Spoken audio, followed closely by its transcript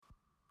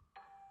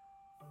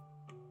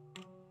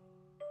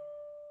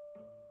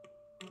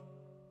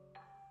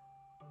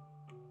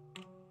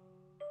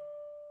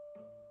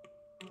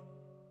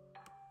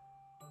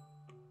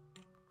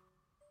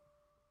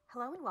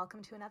Hello and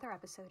welcome to another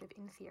episode of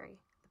In Theory,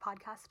 the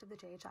podcast of the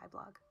JHI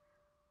blog.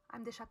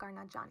 I'm Disha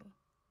Karnadjani.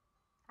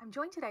 I'm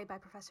joined today by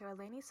Professor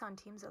Eleni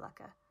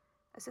Santim-Zileka,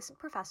 Assistant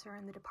Professor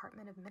in the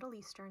Department of Middle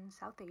Eastern,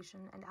 South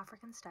Asian, and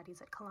African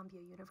Studies at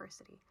Columbia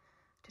University,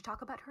 to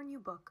talk about her new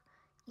book,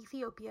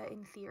 Ethiopia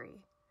in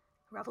Theory,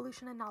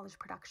 Revolution and Knowledge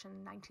Production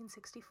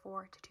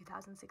 1964 to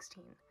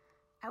 2016,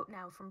 out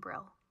now from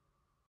Brill.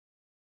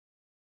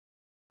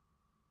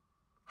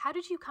 How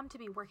did you come to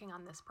be working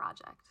on this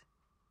project?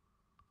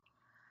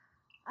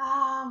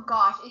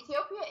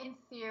 Ethiopia in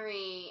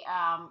Theory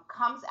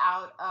comes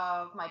out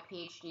of my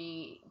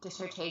PhD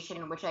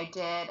dissertation, which I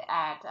did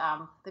at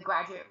the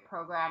graduate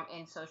program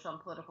in social and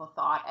political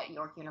thought at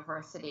York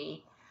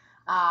University.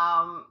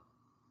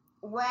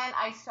 When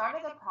I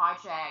started the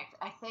project,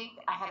 I think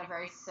I had a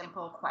very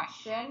simple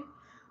question,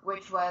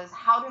 which was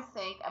how to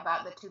think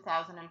about the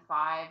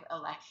 2005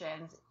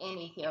 elections in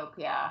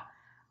Ethiopia,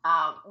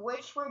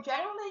 which were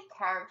generally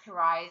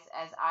characterized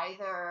as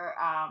either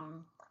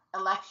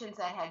elections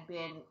that had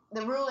been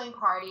the ruling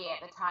party at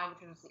the time,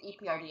 which was the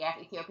EPRDF,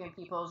 Ethiopian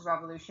People's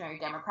Revolutionary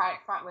Democratic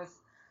Front, was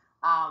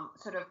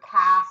sort of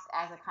cast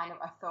as a kind of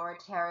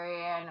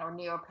authoritarian or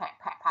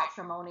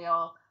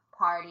neo-patrimonial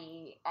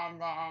party,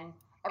 and then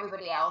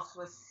everybody else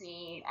was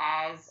seen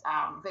as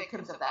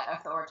victims of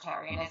that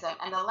authoritarianism.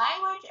 And the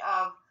language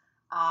of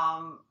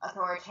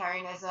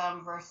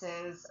authoritarianism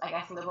versus, I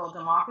guess, liberal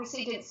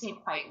democracy didn't seem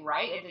quite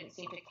right. It didn't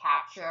seem to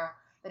capture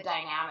the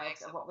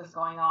dynamics of what was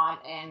going on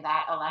in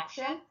that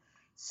election.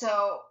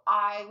 So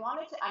I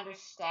wanted to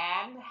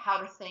understand how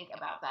to think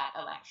about that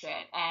election.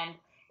 And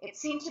it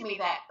seemed to me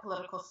that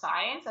political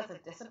science as a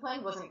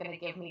discipline wasn't going to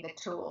give me the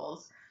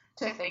tools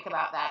to think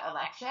about that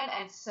election.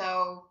 And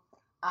so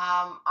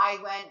I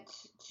went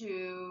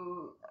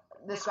to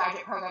this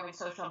graduate program in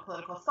social and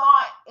political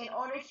thought in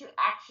order to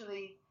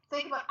actually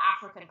think about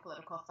African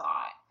political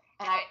thought.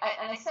 And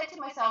I said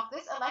to myself,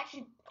 this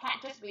election can't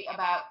just be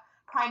about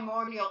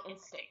primordial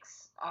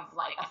instincts of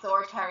like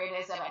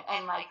authoritarianism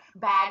and like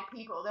bad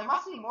people. There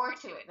must be more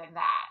to it than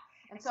that.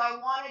 And so I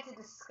wanted to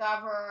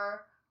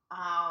discover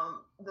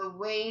the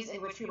ways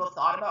in which people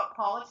thought about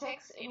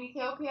politics in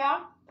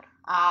Ethiopia,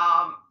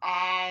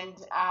 and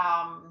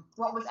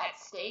what was at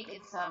stake in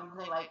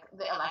something like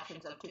the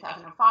elections of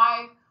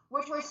 2005,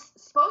 which were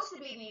supposed to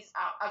be these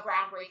a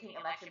groundbreaking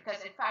election,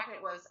 because in fact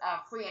it was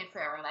a free and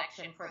fair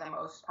election for the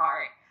most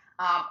part,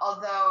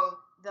 although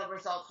the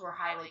results were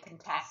highly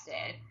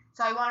contested.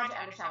 So I wanted to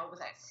understand what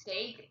was at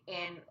stake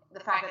in the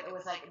fact that it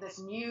was like this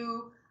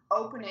new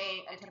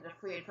opening in terms of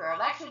free and fair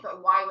election,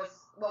 but what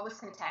was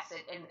contested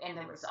in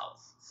the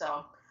results.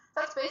 So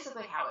that's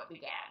basically how it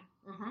began.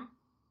 Mm-hmm.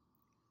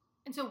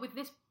 And so with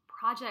this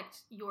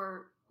project,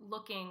 you're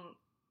looking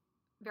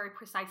very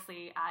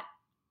precisely at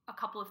a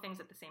couple of things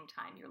at the same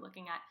time. You're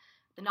looking at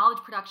the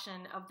knowledge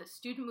production of the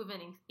student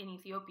movement in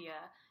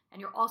Ethiopia, and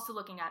you're also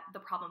looking at the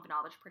problem of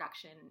knowledge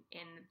production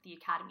in the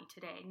academy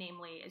today,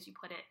 namely, as you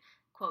put it,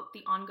 quote,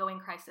 the ongoing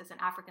crisis in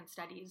African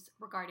studies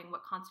regarding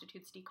what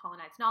constitutes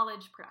decolonized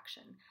knowledge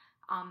production.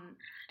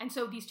 And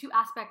so these two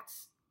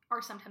aspects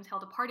are sometimes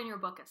held apart in your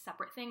book as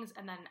separate things,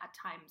 and then at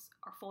times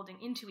are folding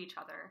into each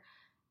other.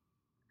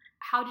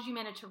 How did you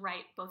manage to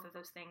write both of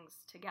those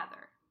things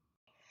together?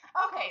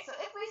 Okay, so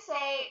if we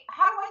say,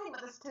 how do I think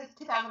about this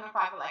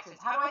 2005 elections?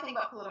 How do I think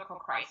about political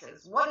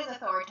crisis? What is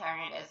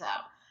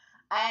authoritarianism?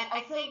 And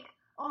I think,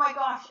 oh my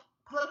gosh,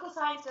 political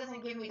science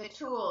doesn't give me the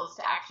tools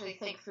to actually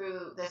think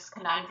through this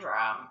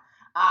conundrum.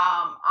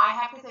 I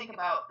have to think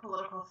about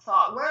political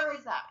thought. Where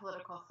is that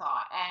political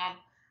thought? And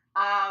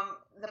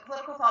the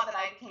political thought that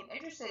I became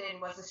interested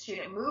in was the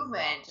student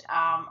movement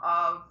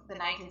of the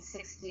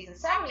 1960s and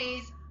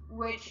 70s,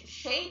 which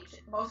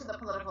shaped most of the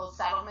political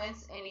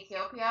settlements in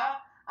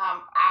Ethiopia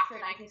after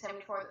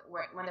 1974,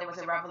 when there was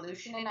a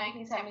revolution in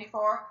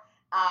 1974.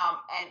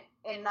 And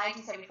in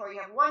 1974, you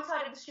have one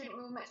side of the student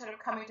movement sort of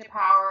coming to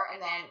power,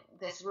 and then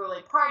this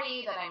ruling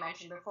party that I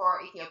mentioned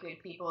before, Ethiopian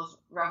People's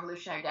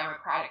Revolutionary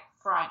Democratic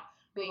Front,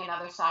 being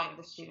another side of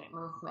the student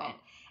movement.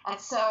 And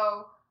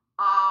so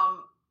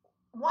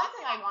one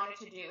thing I wanted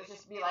to do is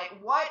just be like,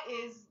 what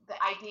is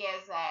the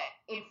ideas that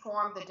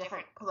inform the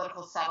different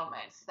political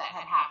settlements that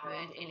had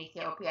happened in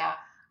Ethiopia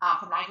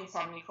from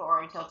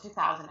 1974 until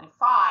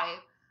 2005?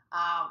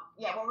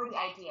 What were the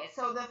ideas?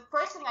 So the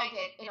first thing I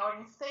did in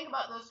order to think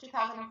about those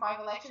 2005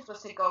 elections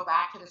was to go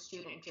back to the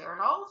student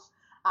journals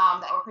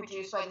that were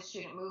produced by the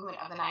student movement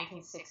of the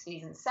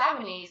 1960s and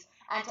 70s,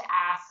 and to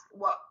ask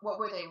what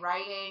were they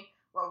writing,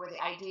 what were the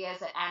ideas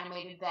that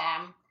animated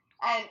them.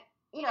 And,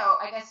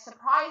 I guess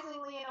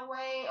surprisingly in a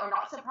way, or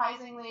not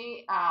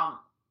surprisingly,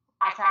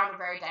 I found a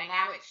very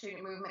dynamic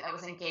student movement that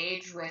was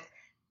engaged with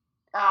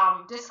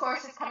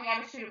discourses coming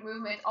out of student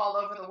movements all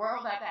over the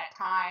world at that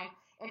time,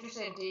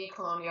 interested in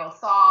decolonial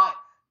thought,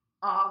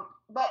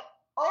 but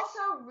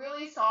also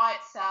really saw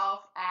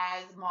itself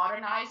as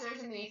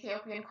modernizers in the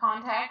Ethiopian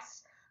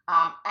context,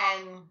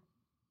 and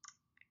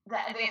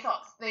that they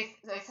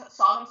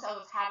saw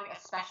themselves as having a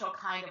special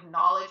kind of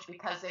knowledge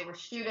because they were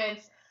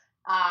students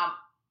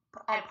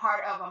and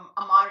part of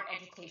a modern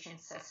education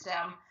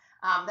system.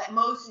 that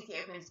most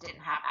Ethiopians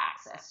didn't have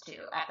access to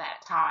at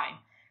that time.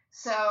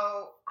 So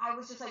I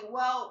was just like,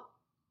 well,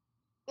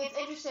 it's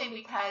interesting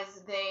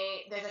because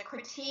there's a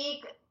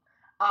critique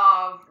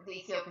of the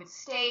Ethiopian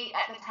state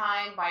at the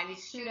time by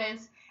these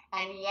students,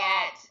 and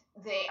yet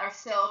they are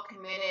still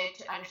committed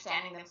to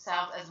understanding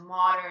themselves as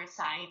modern,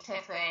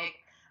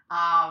 scientific,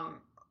 and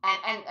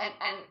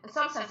in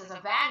some sense as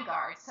a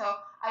vanguard. So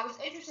I was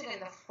interested in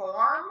the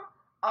form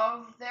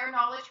of their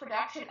knowledge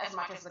production as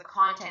much as the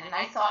content, and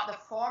I thought the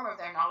form of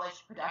their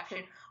knowledge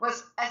production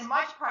was as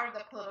much part of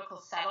the political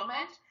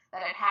settlement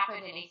that had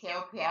happened in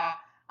Ethiopia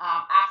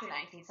after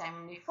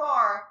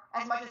 1974,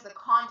 as much as the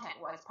content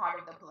was part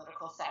of the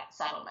political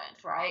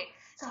settlement, right?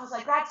 So I was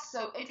like, that's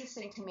so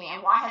interesting to me,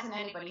 and why hasn't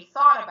anybody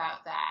thought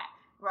about that,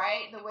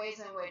 right? The ways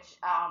in which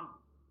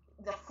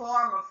the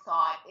form of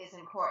thought is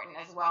important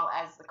as well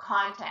as the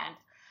content.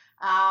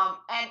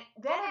 And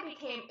then it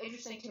became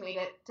interesting to me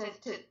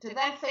to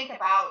then think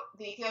about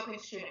the Ethiopian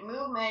student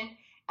movement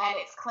and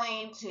its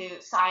claim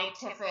to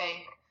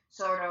scientific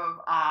sort of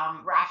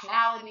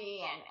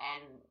rationality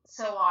and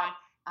so on.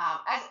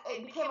 As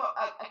it became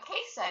a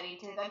case study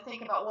to then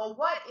think about, well,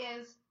 what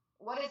is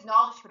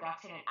knowledge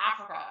production in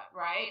Africa,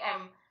 right?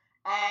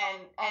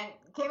 And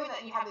given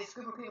that you have this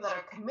group of people that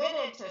are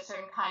committed to a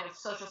certain kind of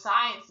social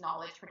science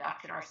knowledge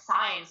production or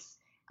science,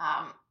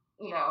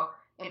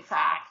 in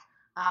fact,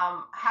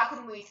 how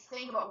can we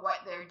think about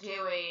what they're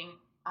doing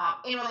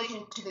in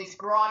relation to these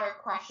broader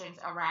questions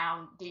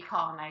around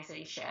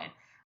decolonization?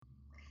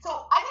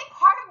 So I think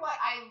part of what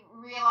I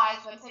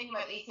realized when thinking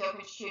about the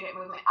Ethiopian student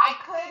movement, I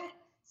could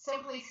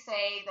simply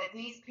say that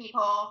these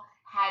people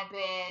had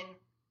been,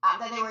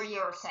 that they were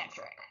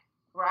Eurocentric,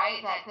 right?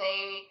 That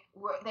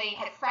they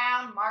had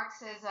found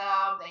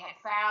Marxism, they had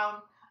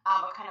found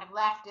a kind of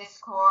left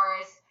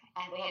discourse,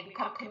 and they had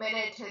become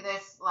committed to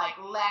this like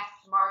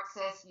left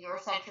Marxist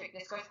Eurocentric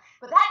discourse.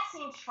 But that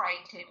seemed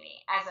trite to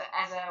me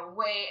as a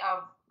way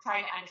of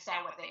trying to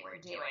understand what they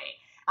were doing,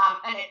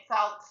 and it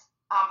felt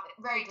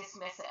very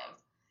dismissive.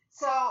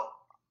 So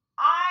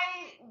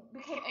I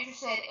became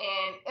interested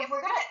in, if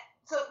we're gonna.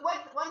 So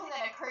one thing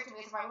that occurred to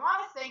me is, if I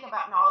want to think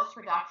about knowledge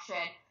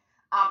production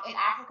in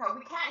Africa,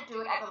 we can't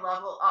do it at the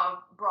level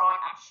of broad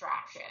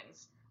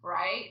abstractions,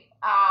 right?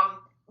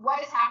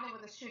 What is happening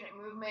with the student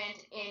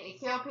movement in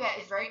Ethiopia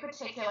is very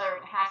particular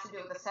and has to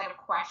do with a set of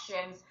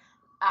questions,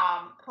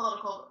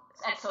 political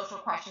and social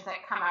questions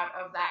that come out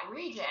of that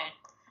region.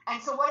 And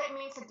so what it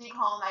means to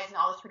decolonize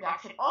knowledge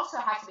production also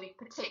has to be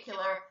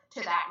particular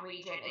to that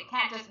region. It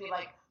can't just be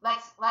like,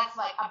 let's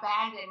like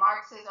abandon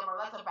Marxism or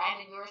let's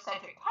abandon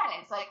Eurocentric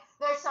tenets. Like,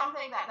 there's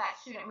something that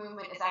student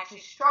movement is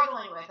actually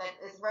struggling with that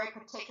is very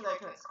particular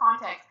to its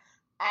context.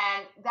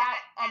 And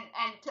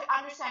to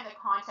understand the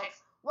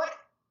context, what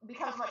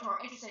becomes much more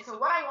interesting. So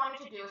what I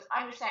wanted to do is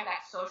understand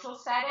that social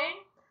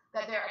setting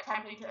that they're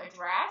attempting to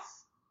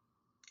address,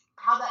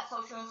 how that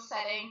social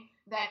setting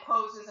then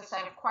poses a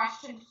set of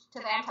questions to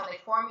them, how they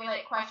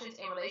formulate questions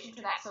in relation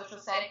to that social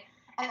setting,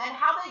 and then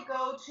how they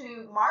go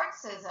to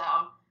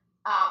Marxism,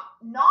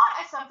 not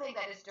as something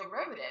that is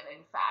derivative,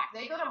 in fact.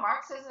 They go to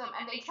Marxism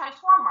and they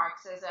transform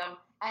Marxism,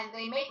 and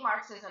they make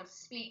Marxism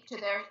speak to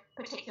their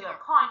particular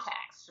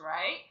context,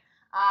 right?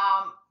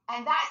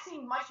 And that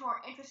seemed much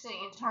more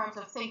interesting in terms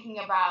of thinking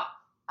about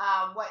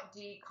what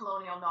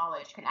decolonial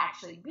knowledge can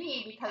actually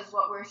be, because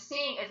what we're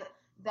seeing is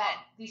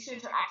that these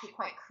students are actually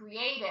quite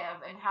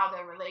creative in how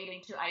they're relating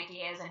to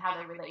ideas and how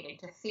they're relating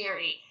to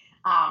theory.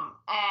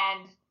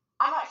 And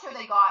I'm not sure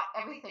they got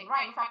everything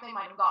right. In fact, they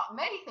might have got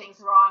many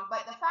things wrong,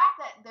 but the fact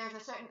that there's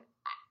a certain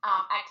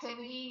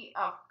activity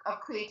of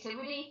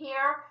creativity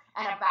here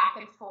and a back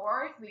and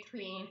forth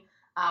between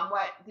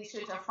what these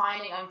students are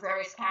finding on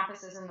various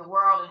campuses in the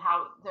world and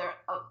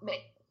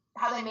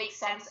how they make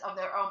sense of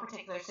their own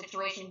particular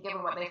situation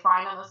given what they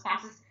find on those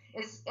campuses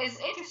is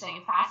interesting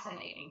and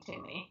fascinating to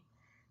me.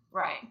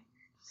 Right.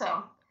 So,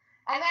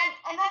 and then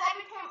I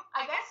became,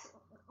 I guess,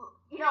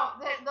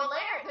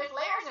 there's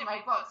layers in my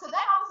book. So then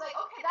I was like,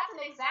 okay, that's an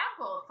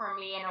example for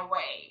me in a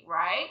way,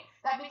 right?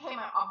 That became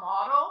a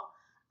model.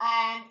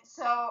 And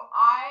so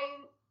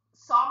I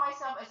saw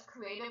myself as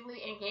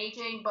creatively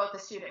engaging both the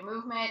student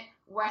movement,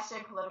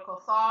 Western political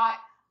thought,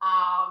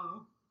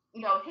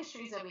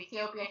 histories of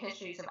Ethiopia,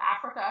 histories of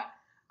Africa.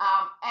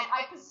 And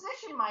I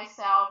positioned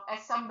myself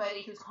as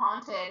somebody who's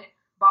haunted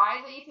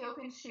by the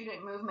Ethiopian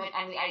student movement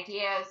and the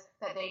ideas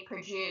that they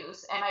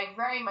produce. And I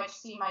very much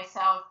see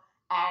myself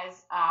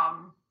as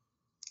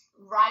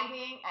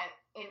writing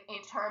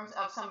in terms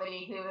of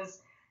somebody who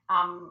is,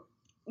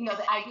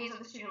 the ideas of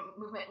the student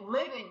movement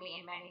live in me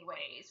in many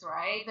ways,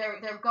 right?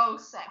 They're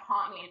ghosts that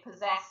haunt me and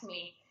possess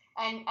me.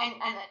 And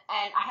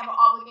I have an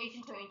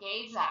obligation to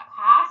engage that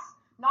past,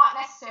 not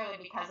necessarily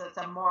because it's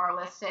a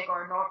moralistic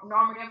or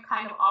normative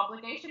kind of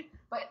obligation,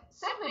 but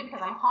simply because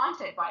I'm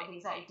haunted by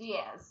these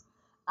ideas.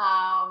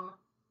 But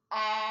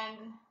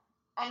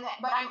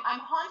I'm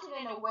haunted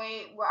in a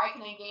way where I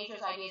can engage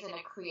those ideas in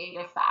a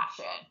creative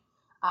fashion,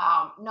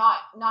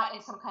 not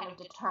in some kind of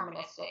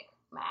deterministic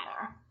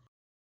manner.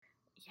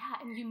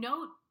 Yeah, and you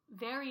note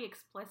very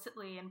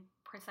explicitly and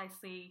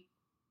precisely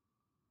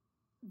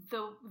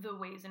the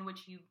ways in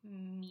which you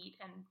meet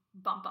and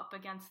bump up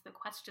against the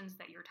questions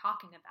that you're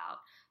talking about.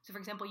 So, for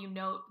example, you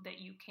note that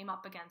you came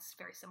up against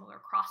very similar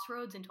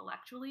crossroads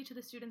intellectually to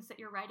the students that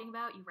you're writing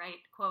about. You write,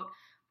 quote,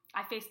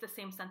 "I face the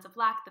same sense of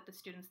lack that the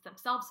students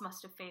themselves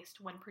must have faced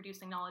when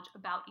producing knowledge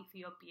about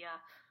Ethiopia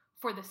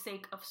for the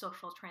sake of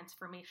social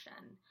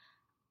transformation."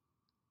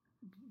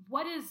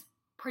 What is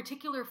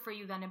particular for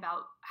you then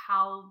about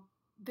how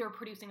they're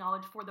producing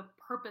knowledge for the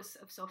purpose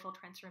of social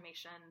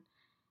transformation?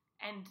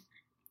 And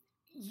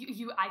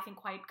you I think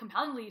quite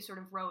compellingly sort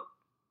of wrote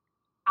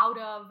out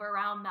of,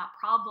 around that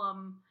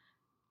problem,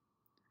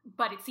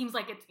 but it seems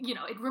like it's,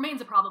 it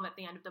remains a problem at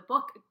the end of the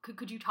book.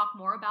 Could you talk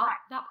more about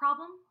that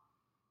problem?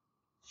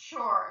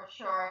 Sure.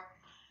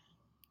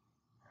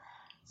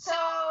 So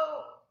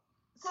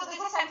there's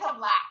a sense of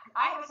lack.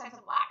 I have a sense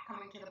of lack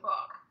coming to the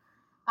book.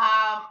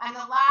 And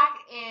the lack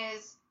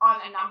is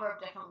on a number of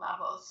different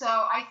levels. So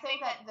I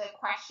think that the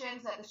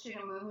questions that the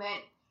student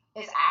movement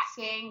is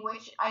asking,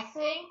 which I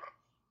think,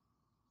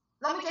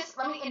 let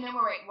me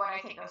enumerate what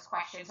I think those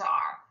questions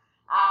are.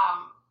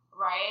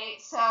 Right?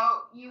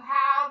 So you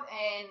have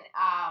in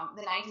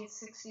the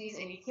 1960s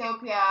in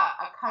Ethiopia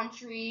a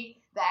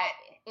country that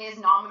is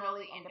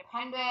nominally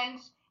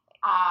independent,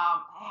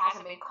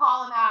 hasn't been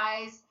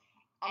colonized,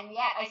 and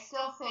yet I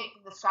still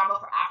think the scramble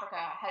for Africa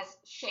has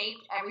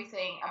shaped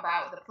everything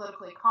about the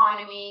political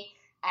economy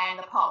and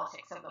the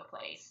politics of the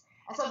place.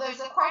 And so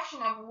there's a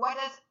question of what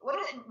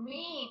does it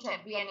mean to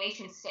be a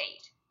nation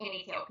state in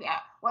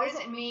Ethiopia? What does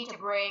it mean to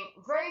bring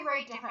very,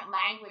 very different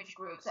language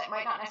groups that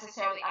might not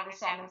necessarily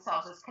understand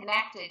themselves as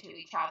connected to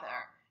each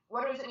other?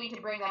 What does it mean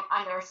to bring them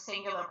under a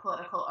singular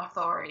political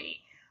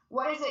authority?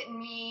 What does it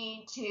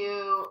mean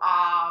to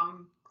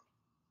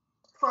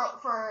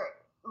for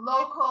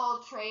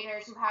local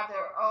traders who have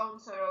their own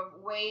sort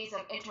of ways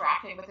of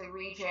interacting with the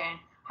region,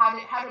 how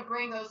to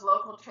bring those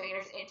local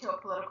traders into a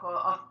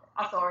political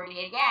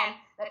authority again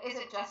that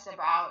isn't just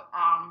about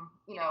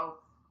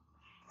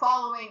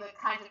following the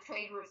kinds of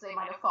trade routes they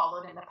might have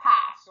followed in the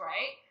past,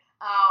 right?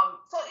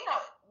 So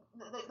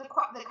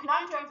the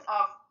conundrums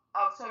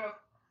of sort of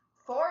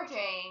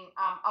forging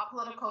a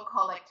political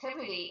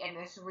collectivity in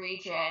this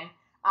region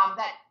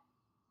that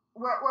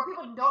where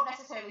people don't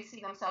necessarily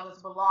see themselves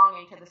as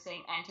belonging to the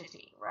same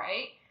entity,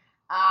 right?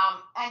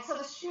 And so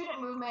the student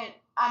movement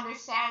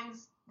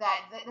understands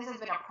that this has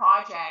been a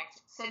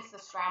project since the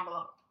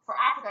scramble for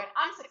Africa,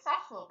 an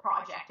unsuccessful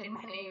project in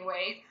many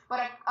ways, but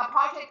a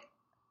project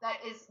that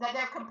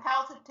they're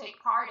compelled to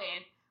take part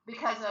in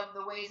because of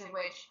the ways in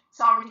which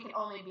sovereignty can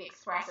only be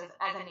expressed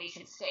as a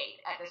nation state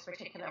at this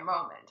particular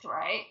moment,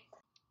 right?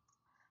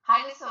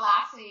 Haile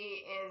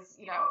Selassie is,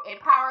 in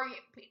power.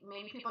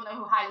 Maybe people know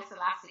who Haile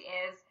Selassie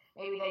is.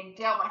 Maybe they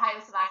don't, but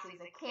Haile Selassie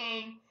is a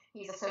king.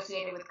 He's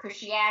associated with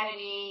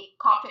Christianity,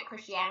 Coptic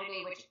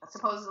Christianity, which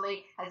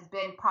supposedly has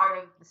been part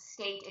of the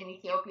state in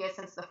Ethiopia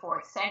since the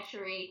 4th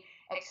century,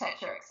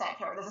 etc.,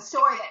 etc. There's a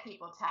story that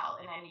people tell,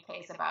 in any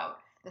case, about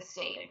the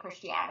state and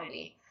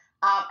Christianity.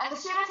 And the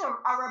students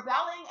are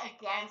rebelling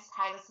against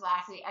Haile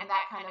Selassie and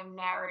that kind of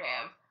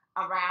narrative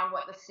around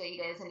what the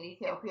state is in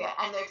Ethiopia.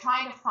 And they're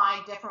trying to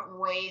find different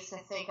ways to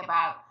think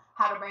about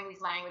how to bring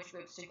these language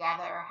groups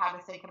together, how to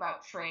think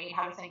about trade,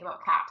 how to think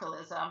about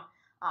capitalism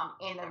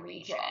in the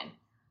region.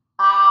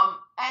 And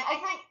I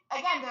think,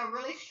 again, they're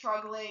really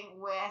struggling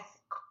with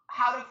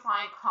how to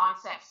find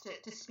concepts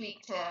to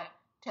speak to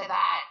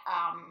that,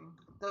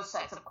 those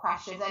sets of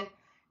questions.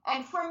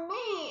 And for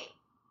me,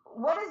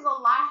 what is the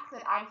lack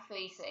that I'm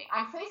facing?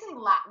 I'm facing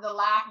the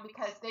lack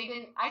because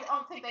I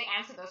don't think they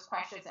answer those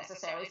questions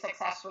necessarily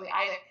successfully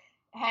either.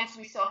 Hence,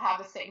 we still have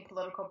the same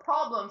political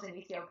problems in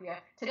Ethiopia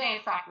today.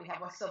 In fact, we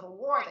have a civil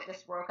war that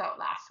just broke out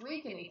last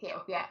week in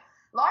Ethiopia,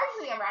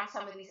 largely around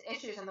some of these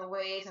issues and the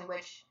ways in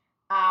which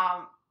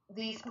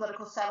these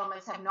political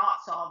settlements have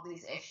not solved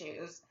these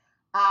issues.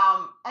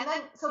 And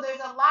then, so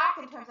there's a lack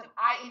in terms of,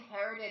 I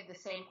inherited the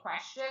same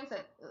questions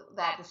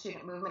that the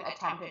student movement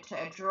attempted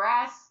to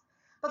address,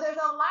 but there's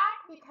a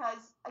lack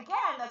because,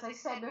 again, as I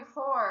said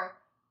before,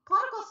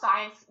 political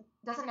science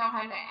doesn't know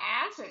how to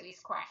answer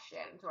these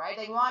questions, right?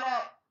 They want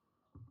to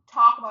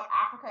talk about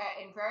Africa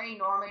in very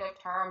normative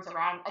terms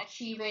around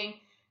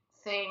achieving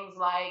things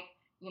like,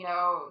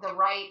 the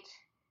right,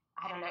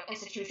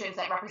 institutions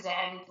that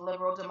represent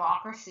liberal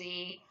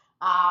democracy.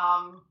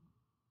 And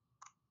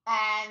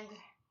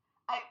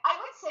I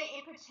would say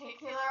in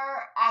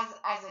particular,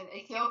 as an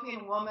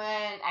Ethiopian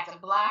woman, as a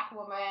Black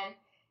woman,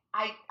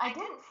 I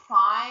didn't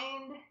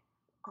find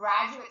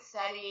graduate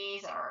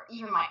studies or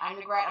even my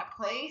undergrad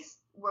a place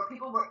where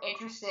people were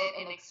interested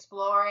in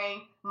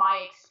exploring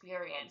my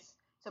experience.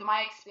 So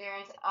my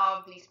experience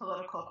of these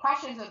political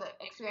questions, or the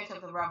experience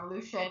of the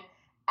revolution,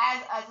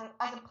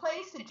 as a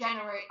place to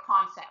generate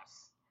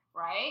concepts,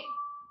 right?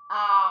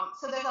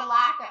 So there's a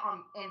lack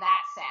in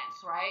that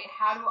sense, right?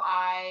 How do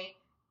I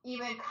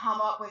even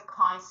come up with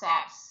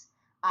concepts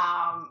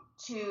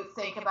to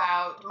think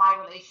about my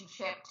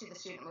relationship to the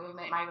student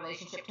movement, my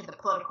relationship to the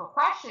political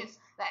questions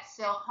that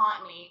still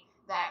haunt me,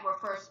 that were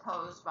first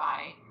posed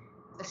by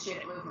the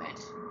student movement?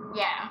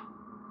 Yeah.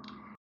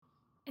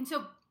 And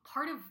so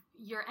part of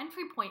your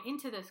entry point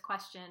into this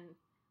question,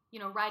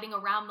 writing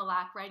around the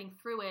LAC, writing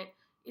through it,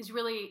 is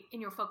really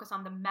in your focus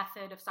on the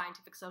method of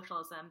scientific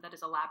socialism that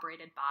is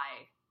elaborated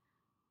by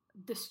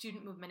the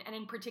student movement, and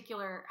in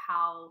particular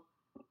how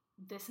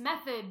this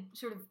method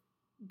sort of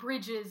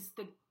bridges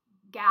the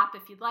gap,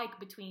 if you'd like,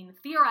 between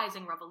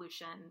theorizing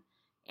revolution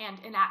and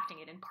enacting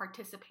it and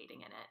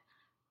participating in it.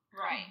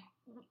 Right.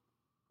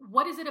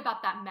 What is it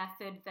about that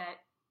method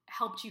that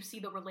helped you see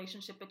the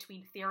relationship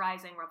between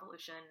theorizing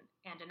revolution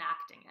and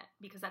enacting it?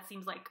 Because that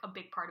seems like a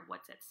big part of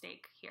what's at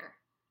stake here.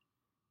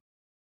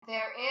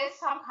 There is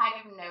some kind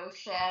of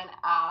notion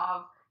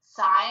of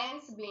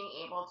science being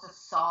able to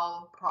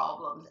solve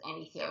problems in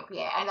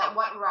Ethiopia, and that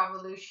what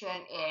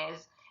revolution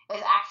is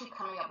actually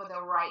coming up with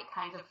the right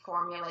kinds of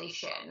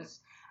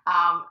formulations,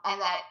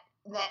 and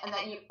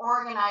that you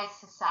organize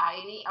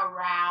society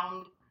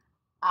around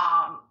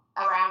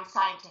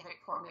scientific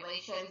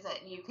formulations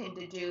that you can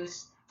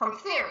deduce from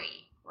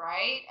theory,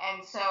 right?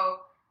 And so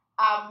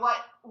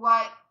what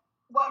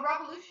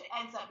revolution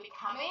ends up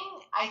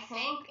becoming, I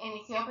think, in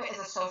Ethiopia is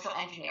a social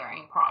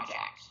engineering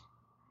project,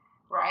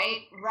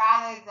 right?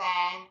 Rather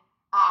than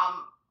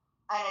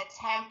an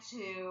attempt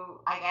to,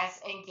 I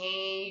guess,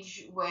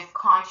 engage with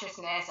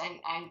consciousness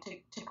and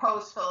to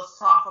pose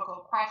philosophical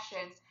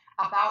questions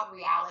about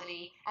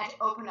reality and to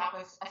open up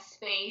a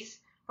space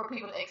for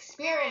people to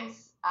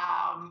experience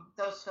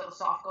those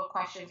philosophical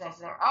questions as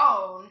their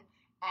own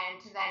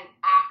and to then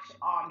act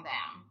on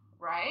them,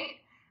 right?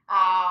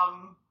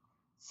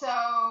 So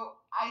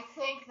I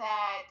think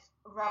that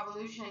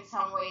revolution in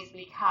some ways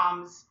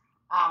becomes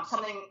a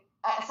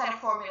set of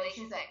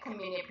formulations that can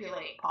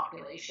manipulate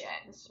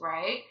populations,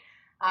 right?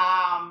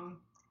 And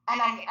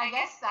I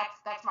guess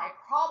that's my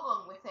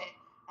problem with it.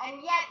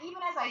 And yet,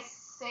 even as I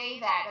say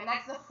that, and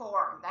that's the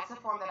form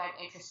that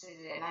I'm interested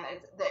in,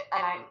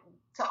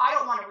 so I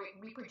don't want to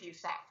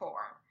reproduce that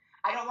form.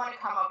 I don't want to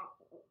come up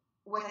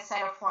with a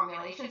set of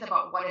formulations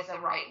about what is the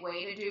right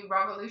way to do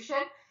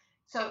revolution.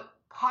 So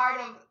part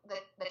of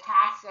the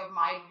task of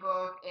my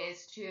book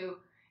is to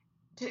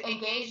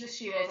engage the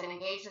students and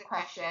engage the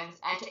questions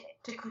and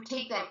to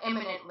critique them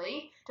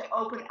imminently, to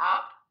open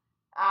up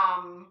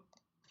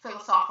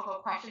philosophical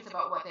questions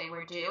about what they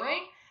were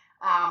doing,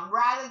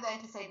 rather than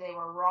to say they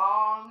were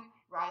wrong,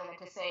 rather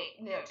than to say,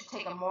 to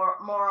take a more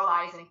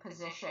moralizing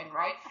position,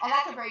 right? And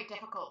that's a very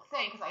difficult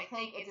thing, because I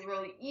think it's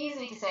really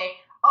easy to say,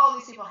 oh,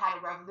 these people had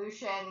a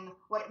revolution,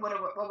 what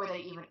were they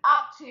even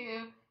up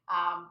to?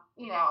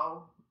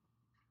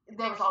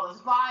 There was all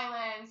this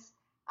violence.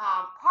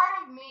 Part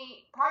of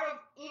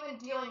even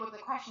dealing with the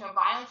question of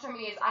violence for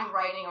me is I'm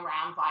writing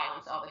around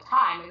violence all the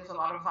time. There's a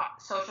lot of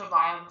social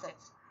violence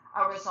that's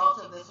a result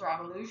of this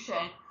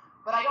revolution,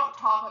 but I don't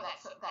talk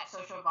about that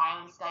social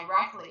violence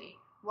directly.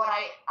 What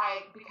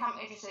I become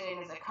interested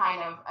in is a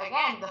kind of,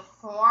 again, the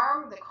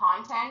form, the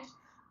content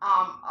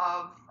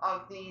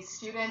of these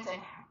students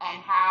and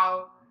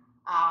how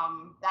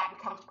that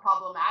becomes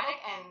problematic.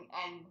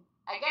 And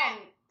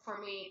again, for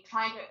me,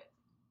 trying to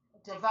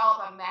develop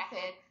a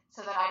method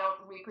so that I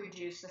don't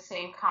reproduce the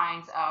same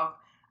kinds of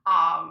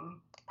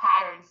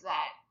patterns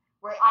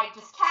where I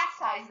just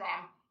chastise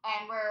them,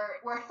 and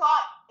where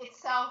thought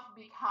itself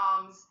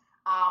becomes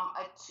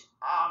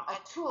a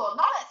tool.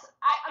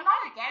 I'm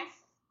not against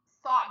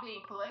thought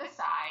being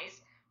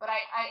politicized, but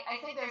I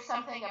think there's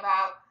something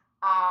about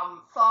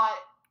thought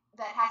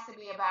that has to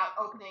be about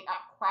opening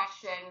up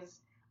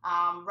questions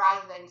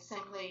rather than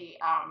simply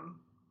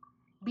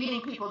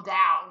beating people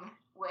down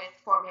with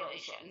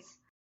formulations.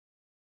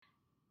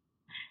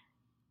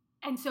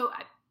 And so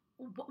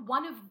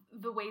one of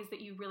the ways that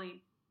you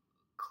really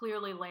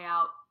clearly lay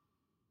out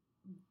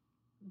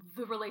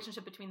the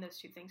relationship between those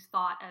two things,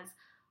 thought as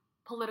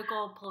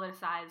political,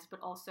 politicized, but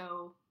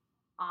also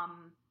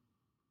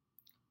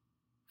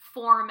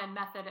form and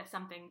method as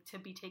something to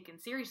be taken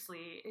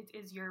seriously,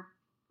 is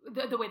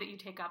the way that you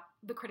take up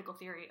the critical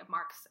theory of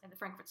Marx and the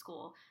Frankfurt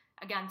School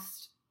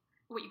against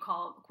what you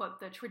call, quote,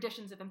 the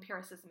traditions of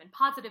empiricism and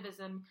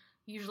positivism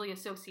usually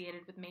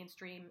associated with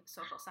mainstream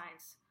social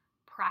science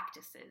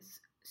practices.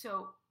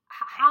 So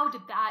how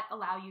did that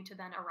allow you to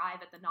then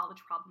arrive at the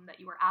knowledge problem that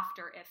you were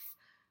after if,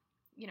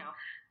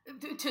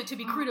 to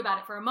be crude about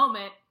it for a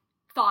moment,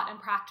 thought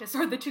and practice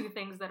are the two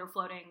things that are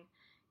floating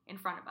in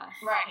front of us?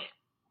 Right.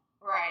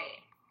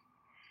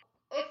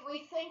 If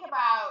we think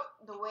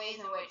about the ways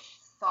in which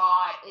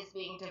thought is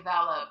being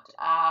developed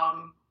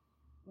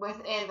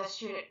within the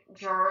student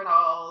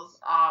journals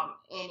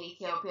in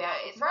Ethiopia,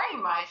 it's very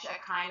much a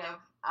kind of,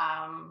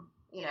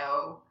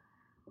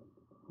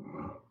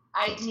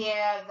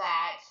 idea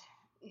that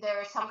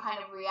there is some kind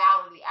of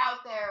reality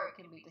out there. It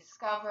can be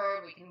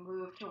discovered. We can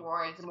move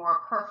towards more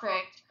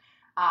perfect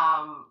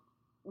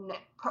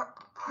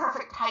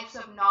types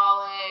of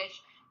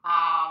knowledge,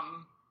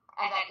 and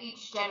that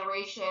each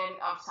generation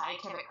of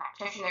scientific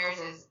practitioners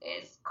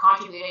is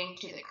contributing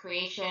to the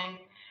creation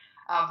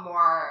of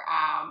more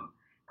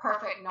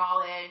perfect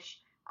knowledge.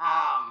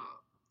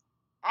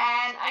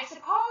 And I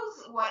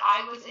suppose what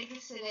I was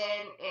interested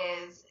in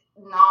is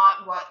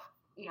not what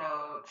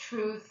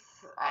truth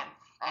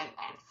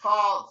and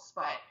faults,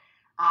 but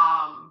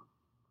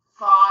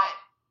thought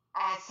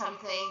as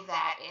something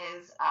that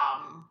is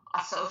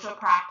a social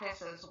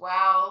practice as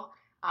well,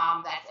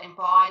 that's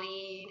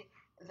embodied,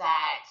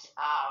 that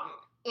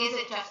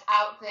isn't just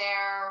out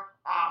there,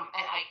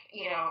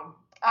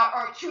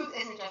 or truth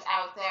isn't just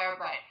out there,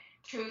 but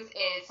truth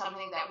is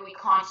something that we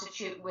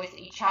constitute with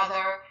each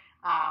other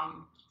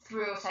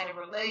through a set of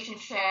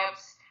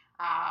relationships.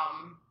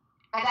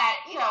 And that,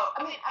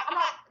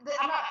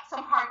 I'm not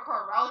some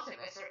hardcore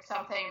relativist or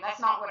something. That's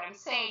not what I'm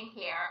saying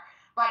here.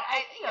 But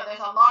there's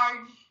a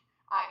large,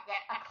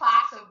 a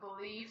class of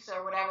beliefs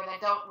or whatever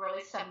that don't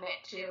really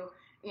submit to,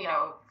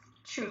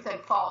 truth and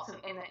false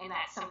in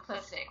that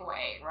simplistic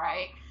way,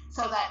 right?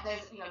 So that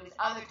there's, these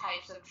other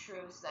types of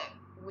truths that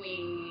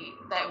we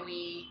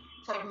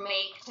sort of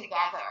make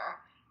together,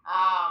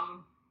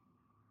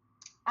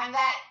 and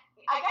that,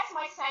 I guess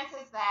my sense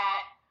is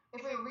that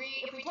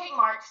if we take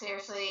Marx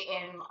seriously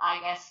in, I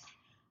guess,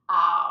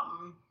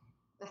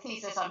 the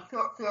thesis on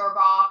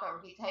Feuerbach, or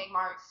if we take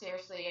Marx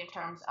seriously in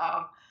terms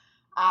of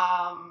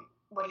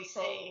what he's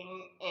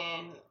saying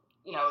in,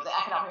 the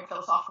economic and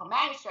philosophical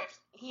manuscripts,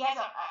 he has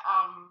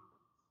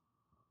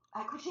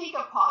a critique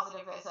of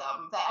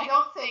positivism that I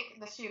don't think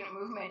the student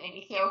movement in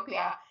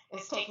Ethiopia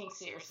is taking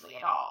seriously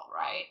at all,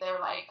 right? They're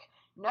like,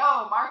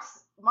 no,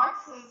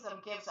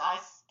 Marxism gives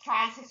us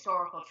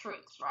trans-historical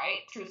truths,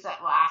 right? Truths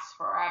that last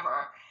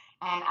forever.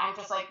 And I'm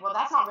just like, well,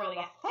 that's not really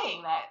a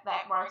thing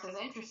that Marx is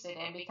interested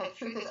in, because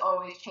truth is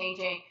always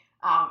changing,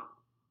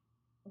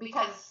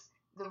 because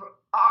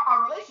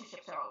our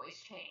relationships are always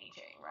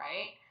changing,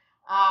 right?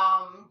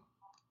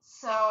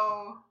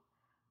 So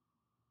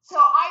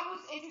I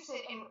was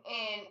interested in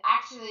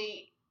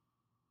actually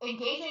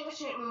engaging the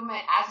student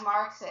movement as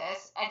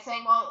Marxists and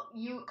saying, well,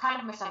 you kind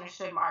of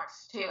misunderstood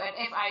Marx too. And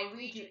if I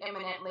read you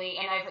imminently,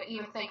 and I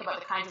even think about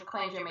the kinds of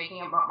claims you're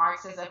making about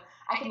Marxism,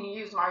 I can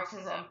use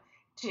Marxism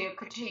to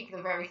critique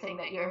the very thing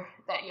that you're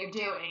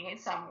doing in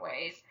some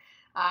ways.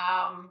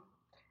 And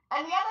the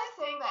other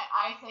thing that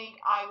I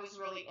think I was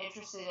really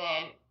interested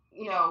in,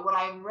 when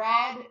I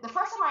read, the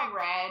first time I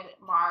read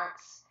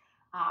Marx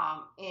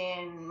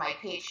in my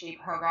PhD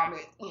program,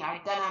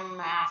 I'd done a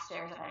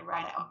master's and I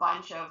read a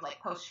bunch of like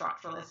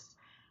post-structuralist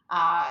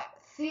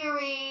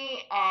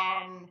theory,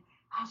 and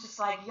I was just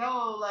like,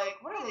 yo,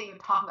 like, what are they even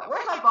talking about?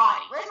 Where's my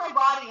body? Where's my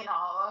body in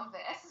all of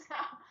this?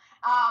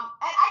 And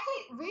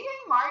actually,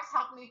 reading Marx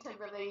helped me to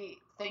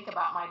really think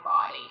about my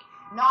body,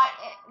 not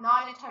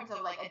in terms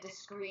of like a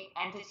discrete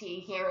entity.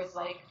 Here is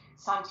like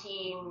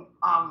Santine,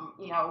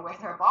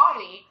 with her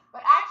body,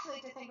 but actually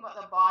to think about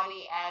the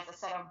body as a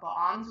set of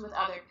bonds with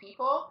other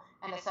people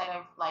and a set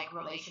of like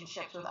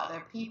relationships with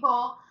other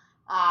people,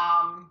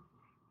 and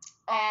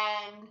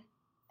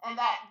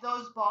that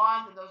those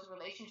bonds and those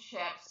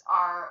relationships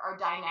are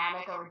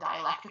dynamic or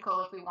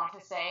dialectical, if we want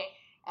to say.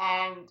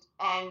 And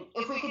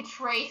if we can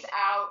trace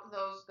out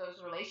those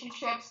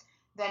relationships,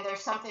 then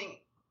there's something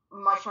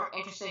much more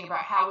interesting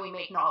about how we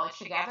make knowledge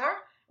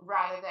together,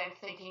 rather than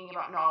thinking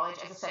about knowledge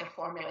as a set of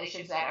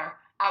formulations that are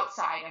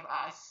outside of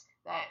us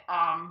that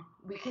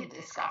we can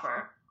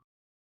discover.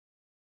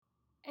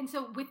 And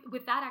so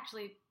with that,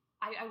 actually,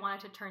 I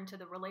wanted to turn to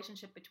the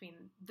relationship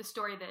between the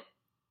story that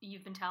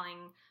you've been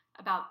telling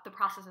about the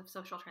process of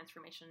social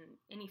transformation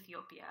in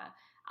Ethiopia,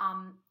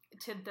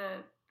 to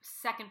the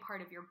second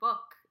part of your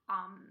book,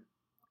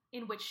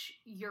 in which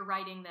you're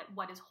writing that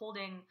what is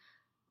holding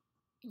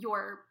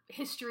your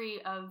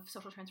history of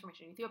social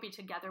transformation in Ethiopia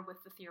together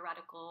with the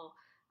theoretical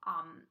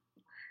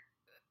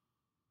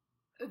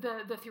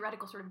the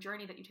theoretical sort of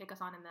journey that you take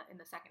us on in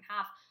the second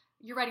half.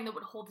 You're writing that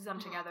what holds them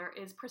together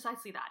is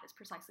precisely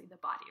the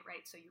body,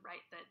 right? So you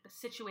write that the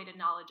situated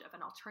knowledge of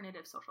an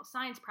alternative social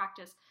science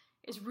practice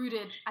is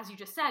rooted, as you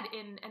just said,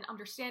 in an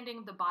understanding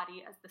of the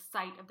body as the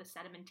site of the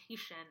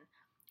sedimentation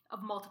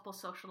of multiple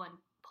social and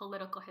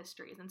political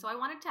histories. And so I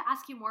wanted to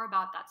ask you more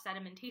about that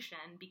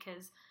sedimentation,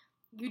 because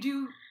you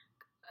do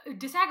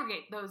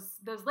disaggregate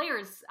those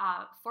layers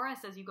for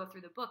us as you go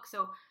through the book.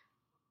 So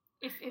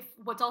if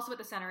what's also at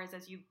the center is,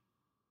 as you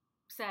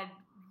said,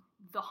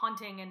 the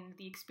haunting and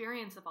the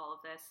experience of all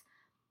of this,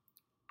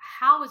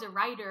 how as a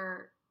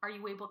writer are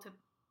you able to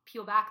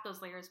peel back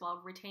those layers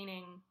while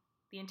retaining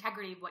the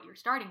integrity of what you're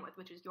starting with,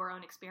 which is your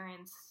own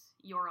experience,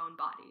 your own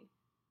body?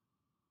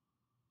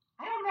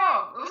 I don't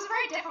know. It was a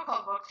very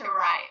difficult book to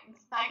write.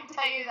 I can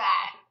tell you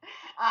that.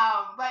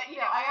 But,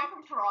 I am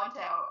from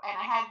Toronto, and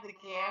I had the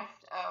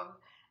gift of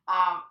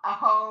a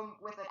home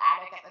with an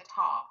attic at the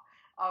top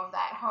of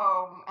that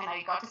home, and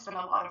I got to spend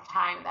a lot of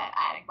time in that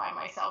attic by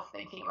myself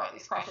thinking about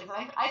these questions.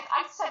 And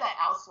I've said that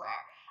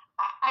elsewhere.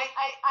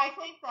 I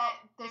think that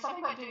there's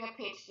something about doing a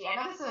PhD. I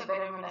know this is a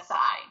bit of an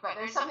aside, but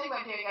there's something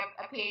about doing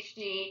a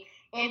PhD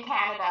in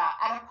Canada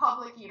at a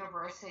public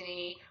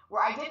university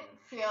where I didn't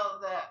feel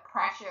the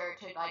pressure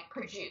to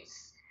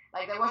produce.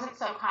 There wasn't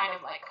some kind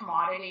of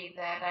commodity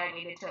that I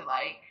needed to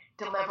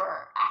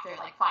deliver after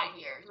 5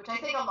 years, which I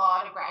think a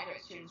lot of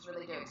graduate students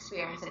really do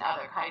experience in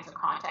other kinds of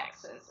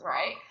contexts,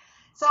 right?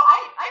 So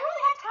I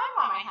really had time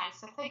on my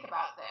hands to think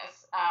about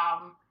this.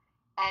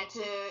 and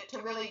to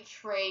really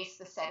trace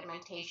the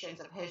sedimentations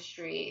of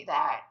history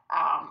that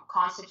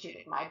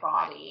constituted my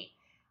body.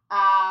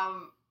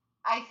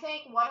 I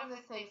think one of the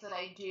things that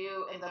I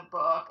do in the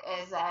book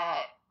is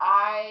that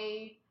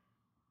I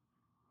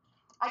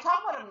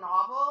talk about a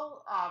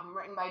novel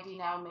written by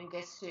Dina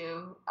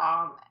Mengistu,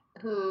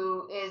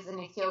 who is an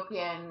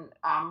Ethiopian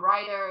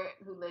writer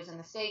who lives in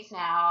the States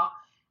now,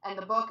 and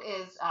the book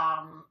is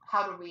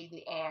How to Read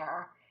the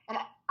Air. And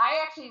I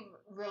actually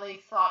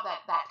really thought that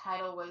that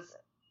title was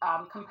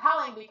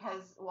compelling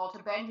because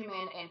Walter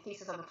Benjamin in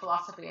Thesis on the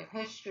Philosophy of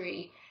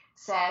History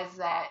says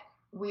that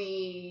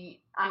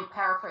I'm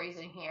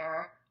paraphrasing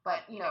here,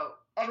 but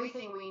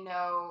everything we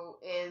know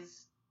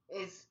is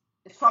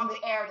from the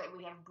air that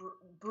we have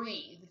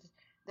breathed.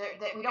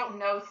 That we don't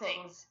know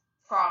things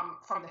from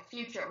the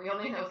future. We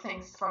only know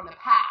things from the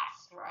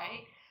past,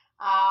 right?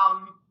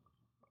 How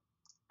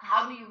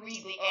do you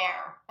read the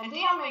air? And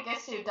Dina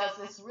Mengistu does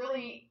this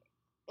really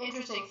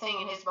interesting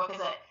thing in his book, is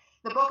that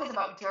the book is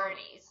about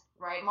journeys,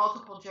 right?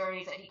 Multiple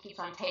journeys that he keeps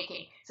on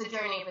taking. It's the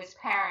journey of his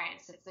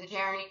parents. It's the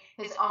journey,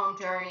 his own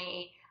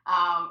journey.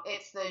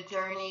 It's the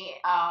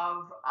journey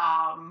of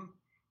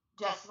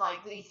just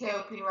like the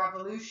Ethiopian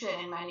Revolution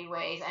in many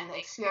ways, and the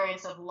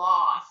experience of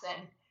loss.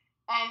 And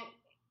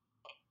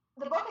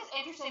the book is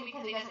interesting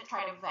because he doesn't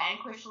try to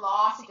vanquish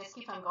loss. He just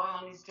keeps on going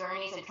on these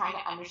journeys and trying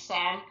to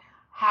understand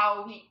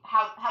how the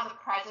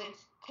present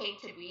came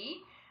to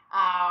be.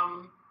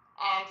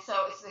 And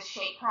so it's the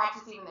shape, perhaps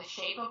it's even the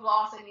shape of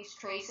loss that he's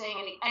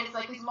tracing. And it's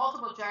like these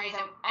multiple journeys.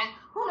 And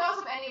who knows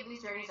if any of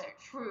these journeys are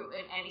true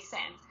in any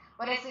sense.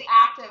 But it's the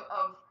act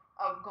of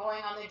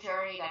going on the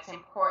journey that's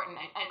important,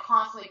 and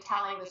constantly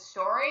telling the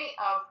story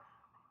of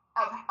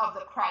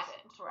the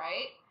present,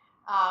 right?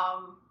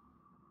 And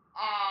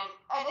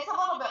it's a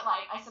little bit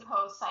like, I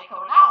suppose,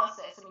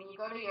 psychoanalysis. I mean, you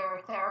go to your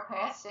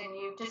therapist and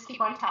you just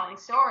keep on telling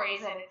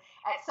stories, and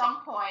at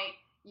some point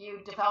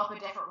you develop a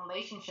different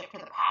relationship to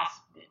the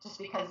past just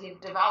because you've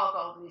developed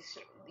all of these,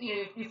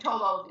 you've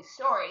told all of these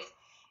stories.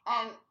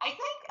 And I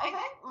think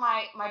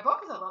my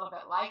book is a little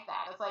bit like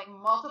that. It's like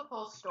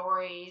multiple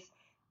stories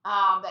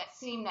that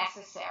seem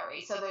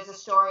necessary. So there's a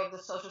story of the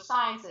social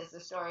sciences, the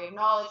story of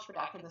knowledge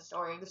production, the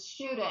story of the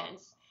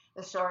students,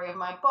 the story of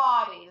my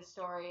body, the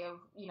story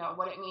of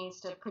what it means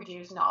to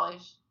produce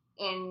knowledge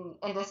in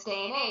this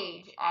day and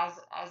age as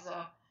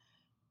a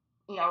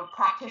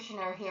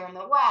practitioner here in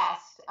the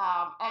West,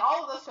 and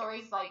all of those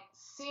stories like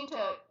seem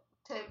to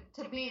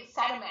be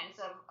sediments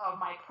of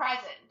my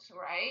present,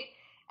 right?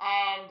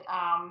 And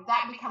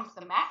that becomes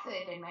the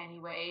method in many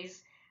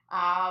ways.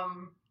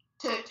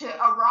 To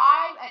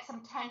arrive at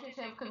some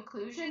tentative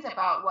conclusions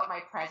about what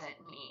my present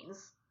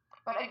means.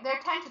 But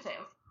they're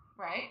tentative,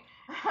 right?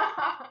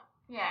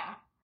 Yeah.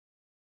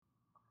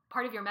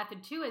 Part of your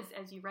method, too, is,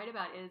 as you write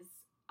about,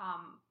 is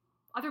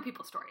other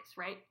people's stories,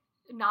 right?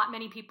 Not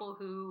many people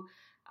who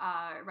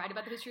write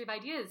about the history of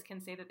ideas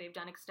can say that they've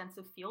done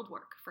extensive field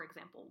work, for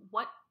example.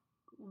 What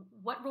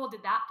role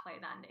did that play,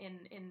 then,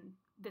 in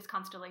this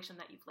constellation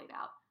that you've laid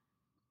out?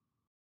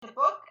 The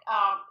book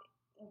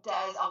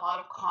does a lot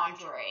of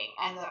conjuring,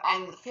 and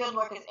the field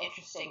work is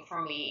interesting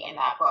for me in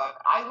that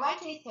book. I went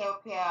to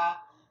Ethiopia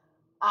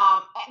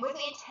with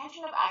the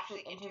intention of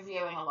actually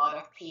interviewing a lot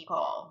of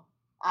people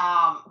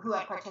who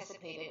had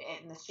participated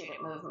in the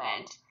student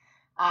movement.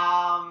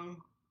 And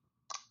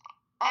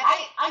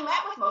I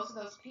met with most of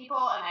those people,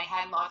 and I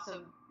had lots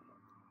of,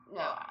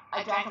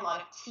 I drank a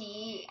lot of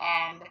tea,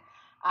 and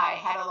I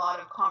had a lot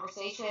of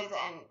conversations,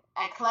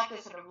 and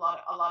collected sort of a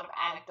lot of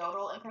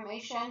anecdotal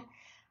information.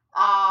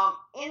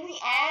 In the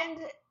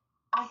end,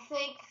 I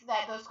think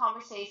that those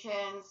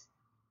conversations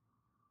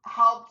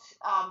helped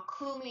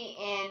clue me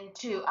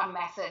into a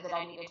method that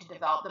I needed to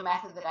develop, the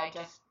method that I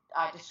just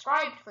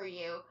described for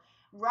you,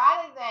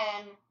 rather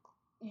than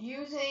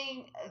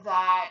using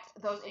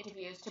those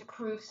interviews to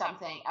prove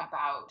something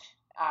about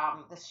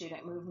the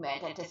student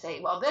movement and to say,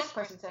 well, this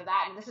person said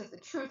that, and this is the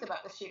truth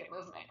about the student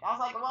movement. I was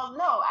like, well,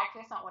 no,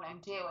 actually, that's not what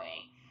I'm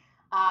doing.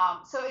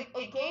 So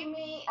it gave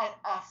me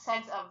a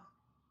sense of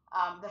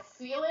the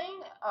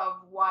feeling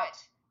of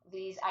what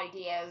these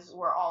ideas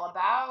were all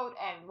about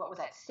and what was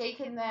at stake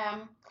in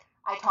them.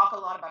 I talk a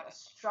lot about a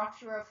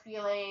structure of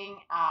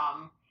feeling,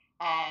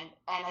 and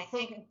I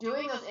think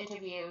doing those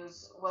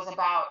interviews was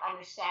about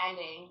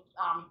understanding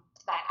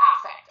that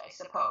affect, I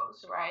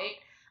suppose, right?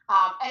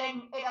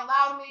 And it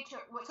allowed me to.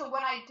 So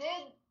when I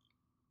did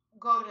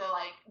go to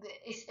like the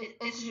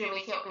Institute of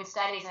Ethiopian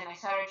Studies and I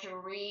started to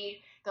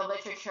read the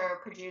literature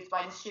produced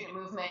by the student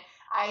movement,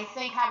 I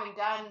think having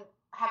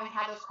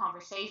had those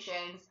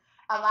conversations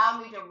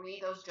allowed me to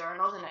read those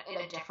journals in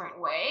a different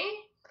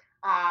way,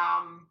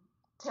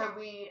 to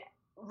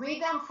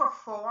read them for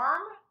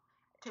form,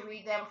 to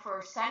read them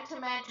for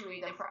sentiment, to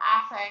read them for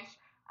affect,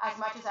 as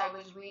much as I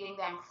was reading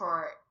them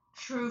for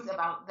truth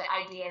about the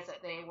ideas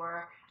that they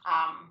were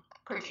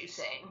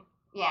producing.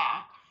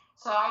 Yeah.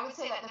 So I would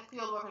say that the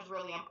fieldwork was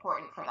really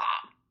important for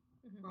that.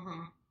 Mm-hmm.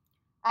 Mm-hmm.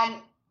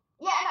 And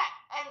yeah,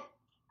 and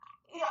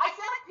I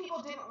feel like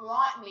people didn't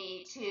want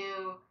me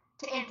to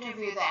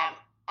interview them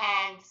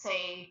and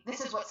say,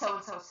 this is what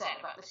so-and-so said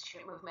about the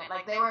student movement.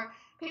 Like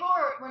people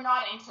were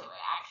not into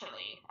it,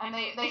 actually. And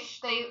they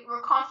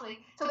were constantly,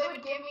 so they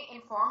would give me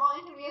informal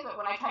interviews, but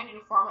when I tried to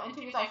do formal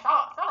interviews, I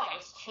felt like I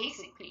was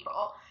chasing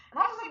people.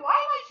 And I was like, why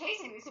am I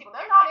chasing these people?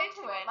 They're not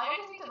into it. Like,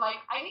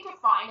 I need to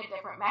find a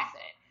different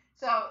method.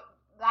 So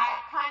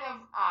that kind of,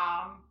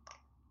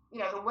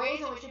 the ways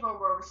in which people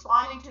were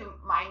responding to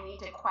my need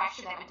to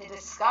question them and to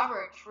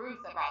discover truth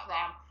about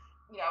them,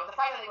 the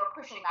fact that they were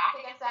pushing back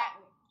against that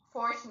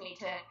forced me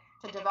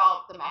to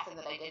develop the method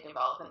that I did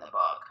develop in the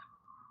book.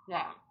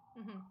 Yeah.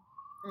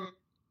 Mm-hmm.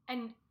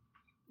 And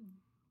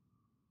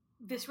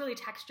this really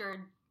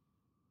textured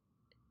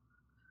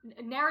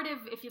narrative,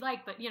 if you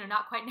like, but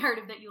not quite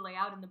narrative that you lay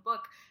out in the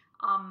book,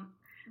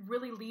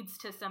 really leads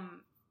to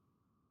some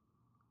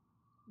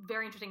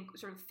very interesting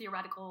sort of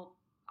theoretical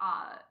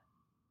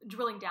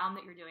drilling down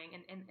that you're doing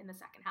in the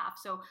second half.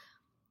 So,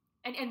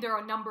 and there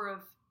are a number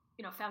of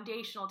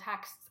foundational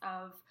texts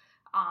of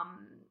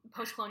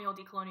post-colonial,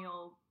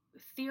 decolonial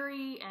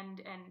theory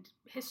and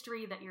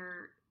history that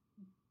you're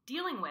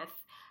dealing with.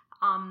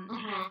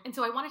 And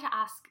so I wanted to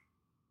ask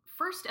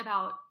first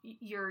about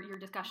your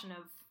discussion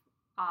of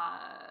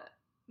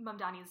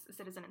Mamdani's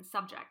Citizen and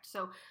Subject.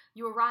 So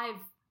you arrive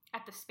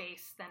at the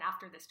space then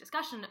after this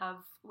discussion of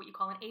what you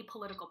call an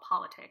apolitical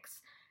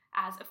politics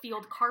as a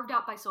field carved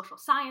out by social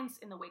science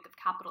in the wake of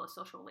capitalist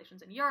social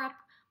relations in Europe,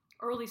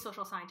 early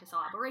social scientist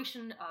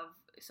elaboration of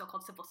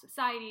so-called civil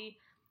society,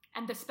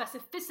 and the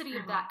specificity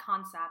of that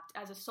concept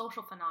as a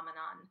social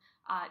phenomenon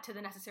to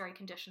the necessary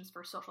conditions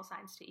for social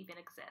science to even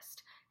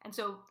exist. And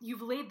so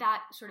you've laid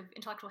that sort of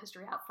intellectual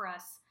history out for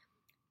us,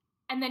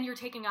 and then you're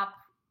taking up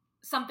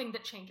something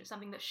that changes,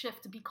 something that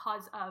shifts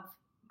because of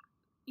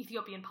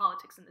Ethiopian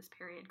politics in this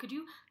period. Could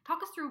you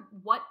talk us through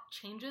what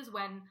changes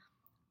when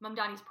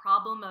Mamdani's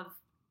problem of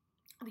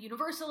the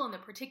universal and the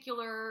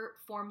particular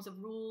forms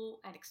of rule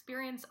and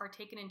experience are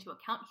taken into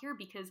account here?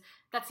 Because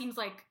that seems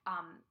like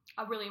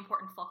a really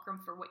important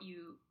fulcrum for what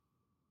you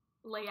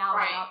lay out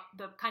about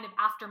the kind of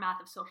aftermath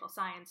of social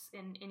science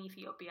in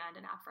Ethiopia and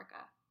in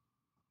Africa.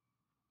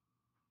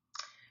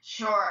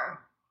 Sure.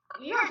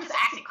 You are just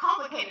asking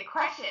complicated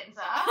questions,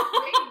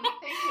 making me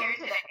think here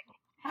today.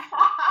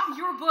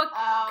 Your book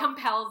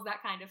compels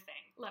that kind of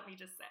thing, let me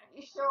just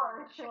say.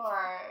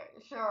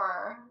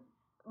 Sure.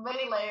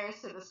 Many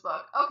layers to this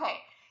book. Okay,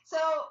 so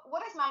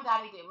what does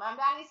Mamdani do?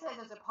 Mamdani says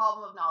there's a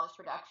problem of knowledge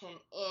production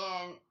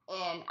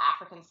in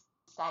African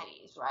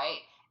studies, right?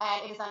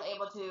 And it is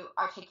unable to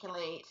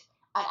articulate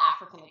an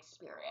African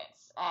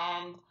experience.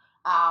 And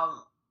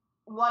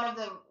one of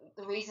the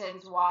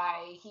reasons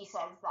why he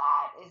says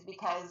that is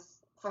because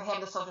for him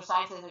the social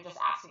sciences are just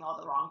asking all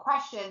the wrong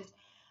questions.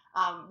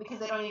 Because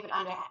they don't even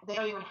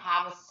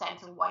have a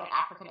sense of what an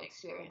African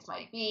experience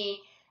might be,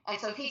 and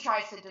so he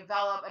tries to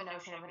develop a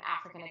notion of an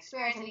African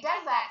experience, and he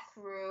does that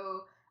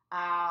through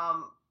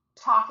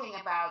talking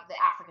about the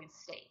African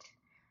state,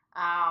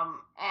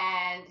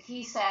 and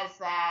he says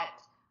that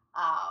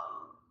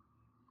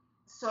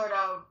sort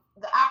of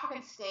the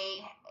African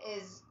state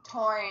is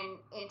torn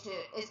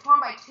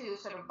by two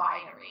sort of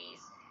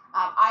binaries.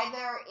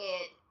 Either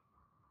it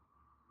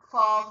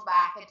falls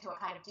back into a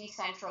kind of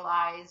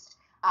decentralized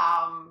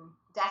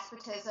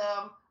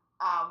despotism,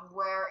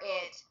 where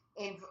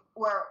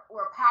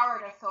power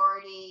and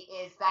authority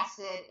is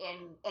vested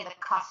in the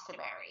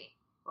customary,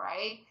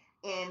 right,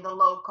 in the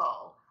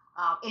local,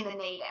 in the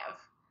native,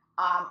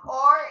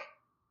 or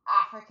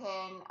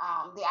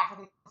the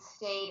African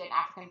state and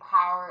African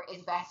power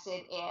is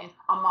vested in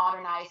a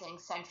modernizing,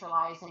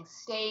 centralizing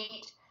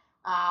state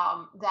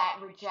that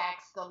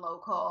rejects the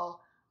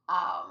local,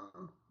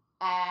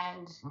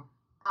 and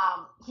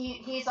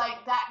he's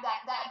like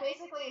that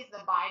basically is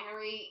the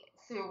binary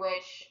through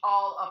which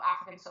all of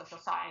African social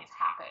science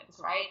happens,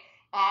 right?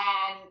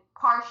 And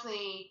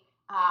partially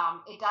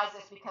it does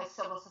this because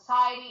civil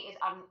society is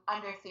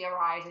under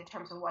theorized in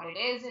terms of what it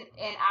is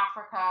in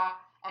Africa,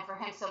 and for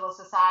him civil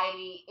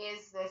society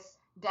is this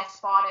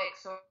despotic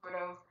sort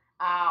of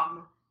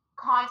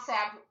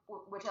concept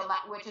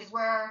which is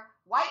where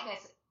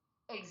whiteness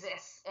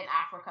exists in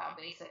Africa,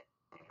 basically.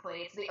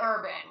 It's the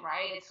urban,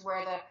 right? It's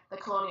where the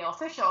colonial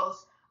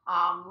officials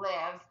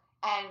live,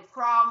 and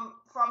from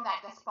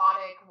that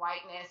despotic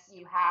whiteness,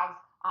 you have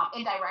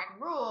indirect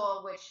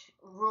rule, which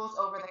rules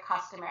over the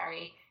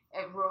customary.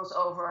 It rules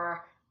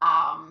over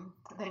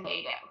the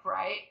native,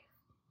 right?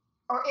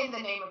 Or in the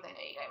name of the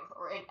native,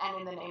 and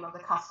in the name of the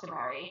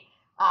customary.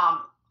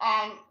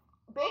 And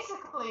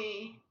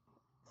basically,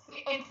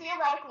 in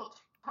theoretical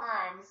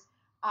terms,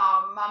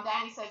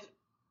 Mamdani says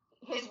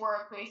his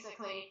work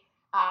basically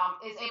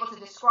is able to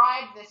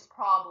describe this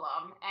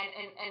problem and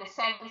in a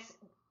sense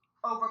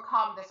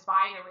overcome this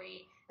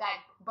binary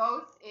that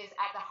both is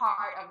at the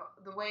heart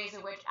of the ways in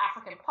which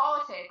African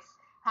politics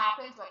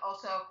happens, but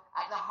also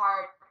at the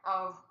heart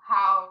of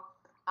how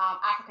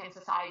African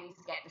societies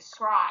get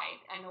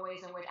described and the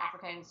ways in which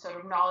African sort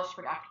of knowledge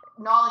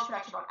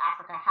production about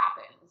Africa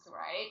happens,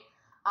 right?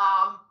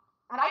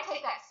 And I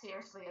take that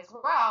seriously as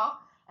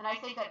well, and I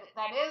think that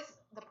is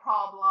the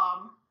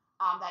problem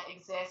that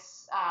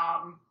exists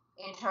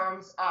in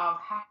terms of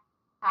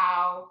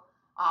how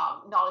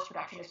knowledge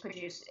production is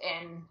produced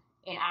in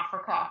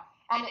Africa.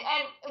 And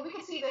we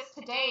can see this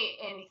today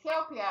in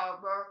Ethiopia,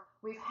 where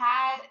we've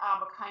had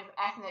a kind of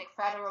ethnic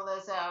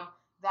federalism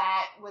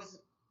that was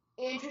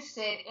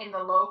interested in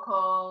the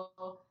local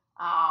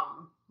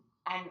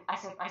and I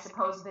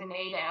suppose the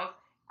native,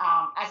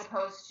 as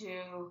opposed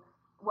to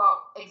what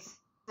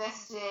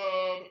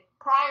existed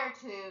prior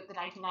to the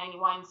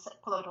 1991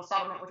 political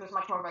settlement, which was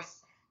much more of a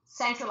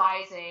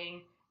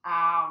centralizing,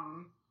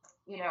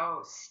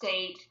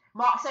 state,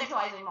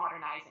 centralizing,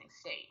 modernizing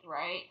state,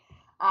 right?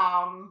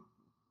 And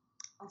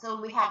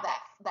so we have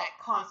that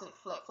constant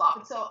flip flop.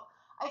 And so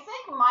I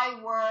think my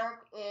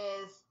work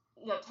is,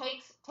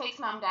 takes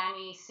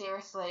Mamdani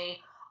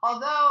seriously,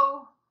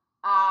 although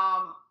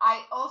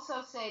I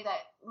also say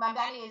that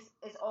Mamdani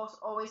is also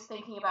always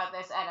thinking about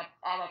this at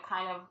a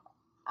kind of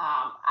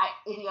at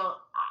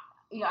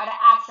an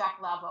abstract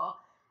level,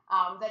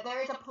 that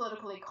there is a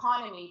political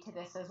economy to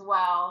this as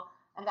well,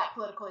 and that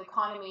political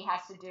economy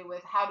has to do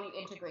with how do you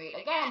integrate,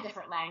 again,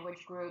 different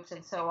language groups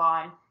and so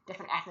on,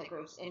 different ethnic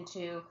groups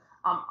into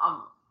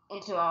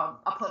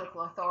a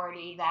political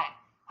authority that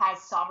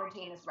has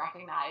sovereignty and is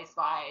recognized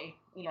by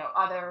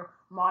other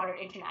modern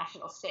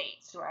international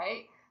states,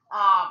 right?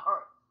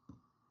 Or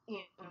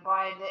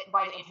by the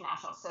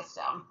international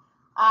system.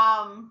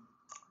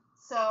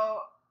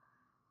 So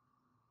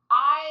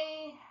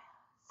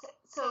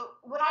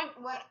when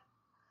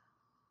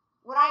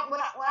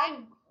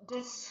I'm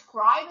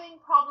describing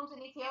problems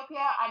in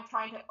Ethiopia, I'm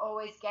trying to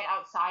always get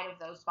outside of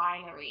those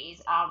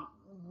binaries.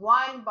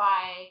 One,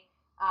 by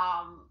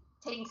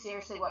taking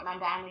seriously what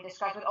Mamdani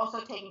describes, but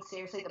also taking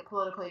seriously the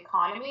political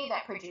economy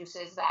that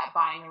produces that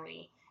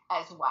binary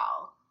as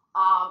well.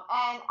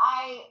 And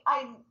I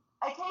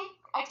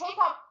take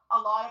up a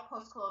lot of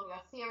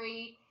post-colonial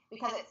theory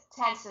because it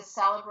tends to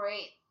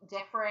celebrate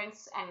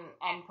difference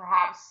and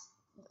perhaps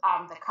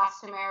the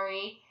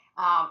customary.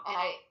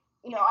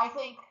 And I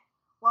think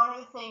one of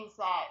the things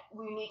that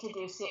we need to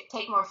do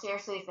take more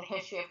seriously is the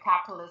history of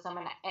capitalism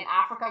in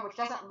Africa, which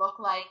doesn't look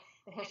like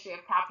the history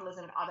of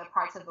capitalism in other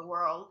parts of the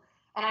world.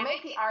 And I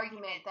make the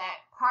argument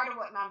that part of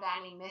what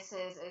Mamdani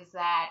misses is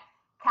that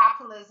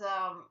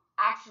capitalism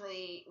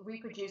actually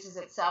reproduces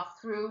itself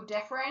through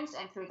difference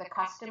and through the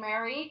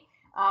customary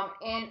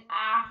in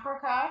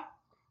Africa.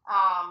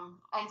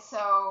 And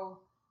so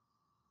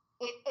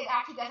it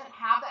actually doesn't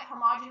have that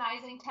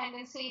homogenizing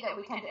tendency that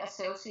we tend to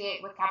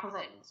associate with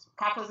capitalism.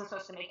 Capitalism is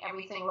supposed to make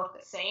everything look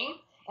the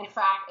same. In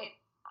fact,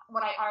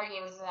 what I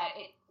argue is that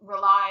it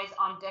relies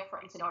on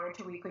difference in order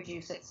to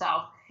reproduce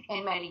itself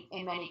in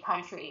many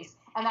countries.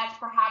 And that's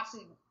perhaps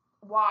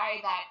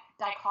why that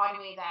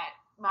dichotomy that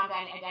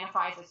Mamdani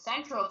identifies as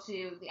central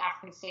to the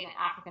African state and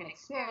African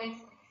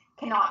experience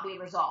cannot be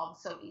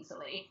resolved so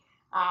easily.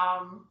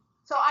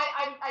 So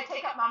I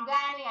take up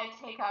Mamdani, I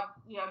take up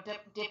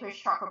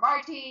Dipesh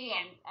Chakrabarti,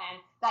 and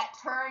that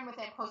turn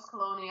within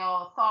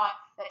post-colonial thought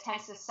that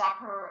tends to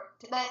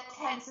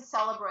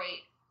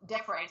celebrate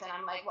difference, and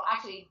I'm like, well,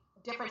 actually,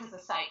 difference is the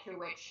site through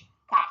which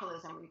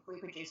capitalism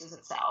reproduces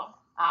itself.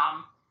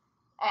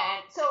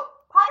 And so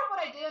part of what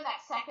I do in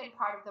that second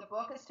part of the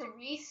book is to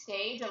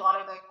restage a lot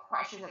of the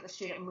questions that the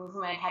student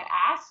movement had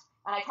asked,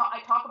 and I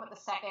talk about the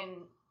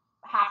second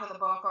half of the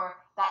book, or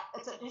that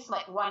it's just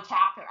like one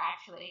chapter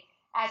actually,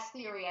 as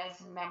theory, as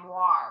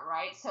memoir,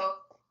 right? So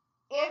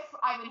if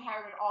I've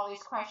inherited all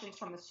these questions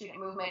from the student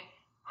movement,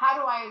 how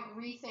do I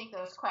rethink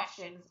those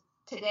questions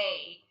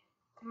today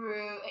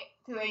through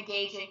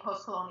engaging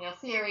post-colonial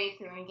theory,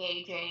 through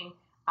engaging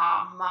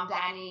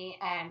Mamdani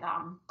and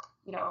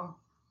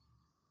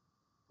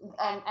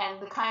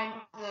and the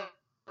kind of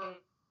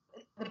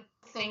the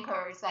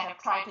thinkers that have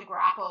tried to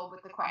grapple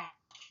with the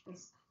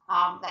questions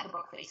that the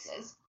book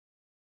faces.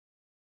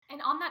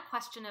 And on that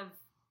question of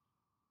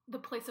the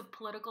place of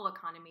political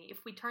economy,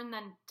 if we turn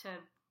then to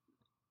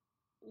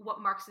what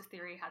Marxist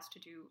theory has to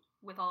do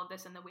with all of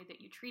this and the way that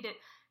you treat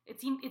it,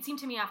 it seemed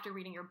to me after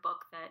reading your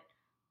book that,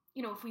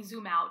 if we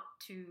zoom out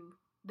to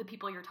the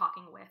people you're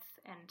talking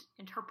with and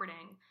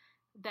interpreting,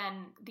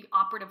 then the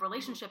operative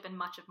relationship in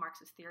much of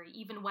Marxist theory,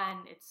 even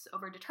when it's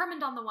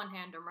overdetermined on the one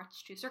hand or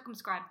much too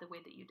circumscribed the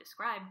way that you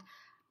described,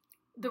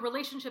 the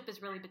relationship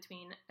is really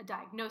between a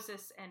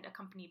diagnosis and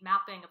accompanied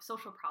mapping of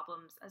social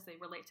problems as they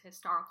relate to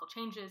historical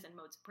changes in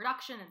modes of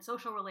production and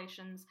social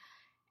relations.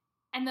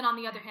 And then on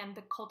the other hand,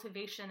 the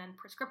cultivation and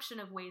prescription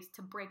of ways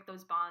to break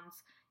those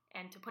bonds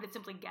and, to put it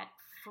simply, get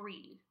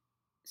free.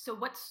 So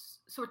what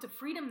sorts of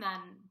freedom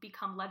then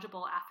become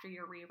legible after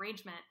your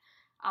rearrangement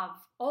of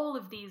all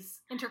of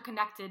these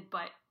interconnected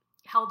but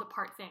held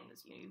apart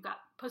things? You've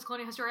got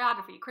post-colonial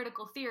historiography,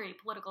 critical theory,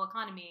 political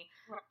economy.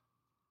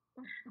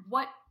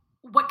 Right.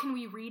 What can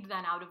we read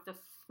then out of the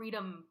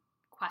freedom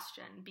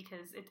question?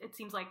 Because it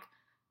seems like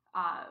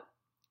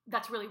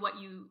that's really what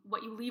you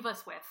leave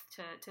us with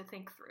to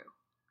think through.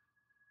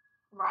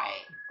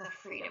 Right, the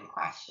freedom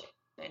question,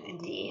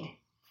 indeed.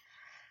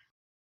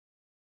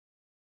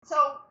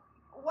 So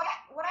what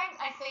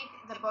I think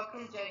the book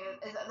is doing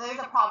is there's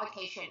a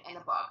provocation in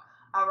the book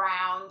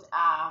around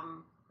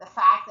the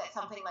fact that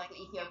something like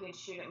the Ethiopian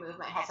student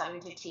movement has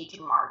something to teach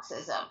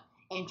Marxism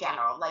in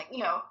general. Like,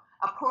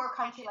 a poor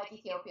country like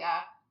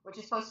Ethiopia, which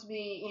is supposed to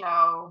be,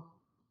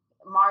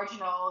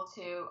 marginal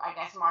to, I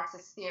guess,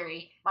 Marxist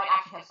theory, might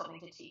actually have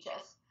something to teach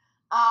us.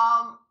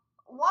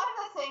 One of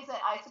the things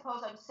that I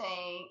suppose I'm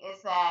saying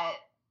is that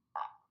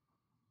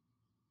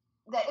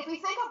if we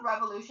think of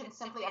revolution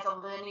simply as a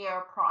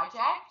linear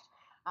project,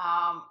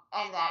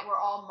 and that we're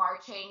all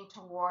marching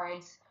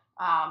towards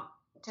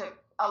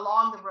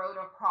along the road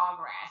of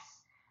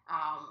progress,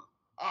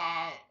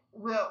 and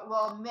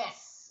we'll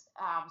miss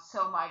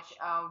so much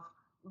of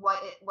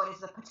what is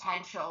the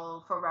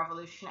potential for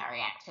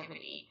revolutionary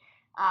activity,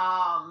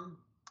 and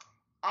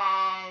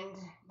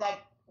that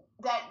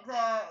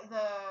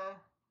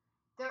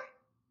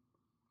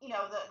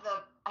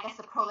I guess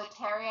the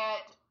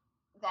proletariat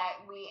that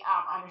we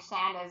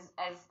understand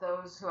as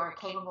those who are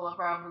capable of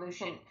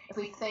revolution, if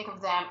we think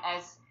of them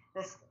as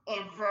this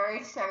in very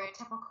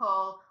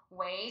stereotypical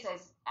ways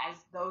as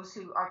those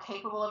who are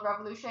capable of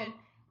revolution,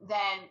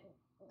 then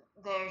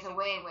there's a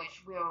way in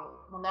which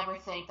we'll never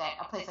think that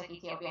a place like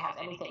Ethiopia has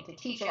anything to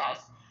teach us.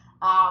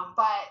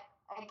 But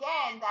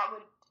again, that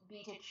would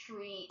be to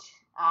treat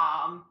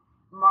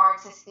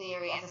Marxist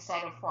theory as a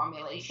set of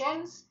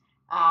formulations.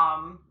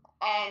 And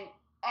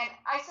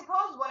I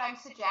suppose what I'm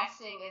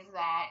suggesting is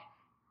that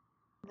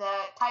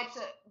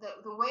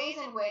the ways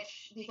in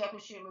which the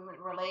Ethiopian student movement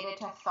related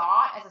to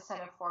thought as a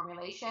set of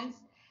formulations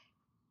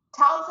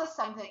tells us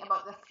something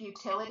about the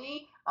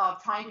futility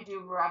of trying to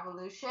do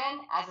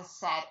revolution as a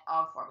set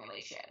of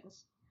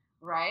formulations,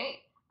 right?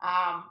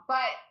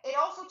 But it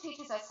also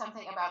teaches us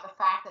something about the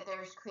fact that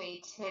there is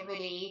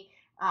creativity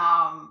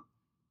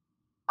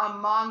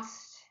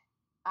amongst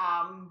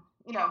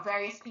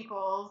various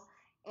peoples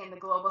in the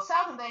global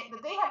South, and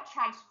that they have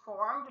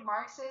transformed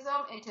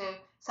Marxism into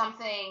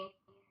something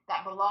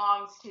that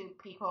belongs to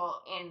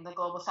people in the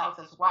global South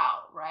as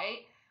well,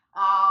 right?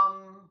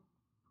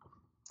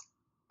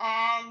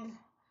 And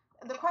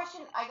the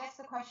question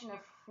of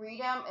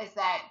freedom is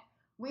that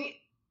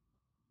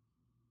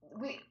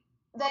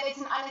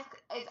it's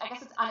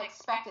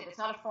unexpected. It's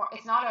not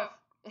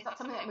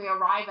something that we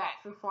arrive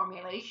at through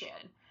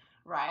formulation,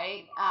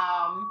 right?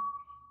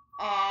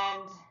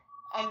 And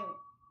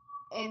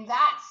in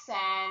that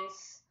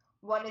sense,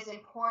 what is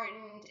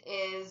important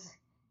is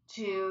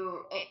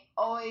to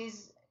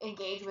always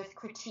engage with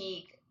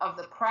critique of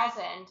the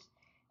present,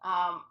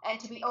 and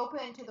to be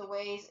open to the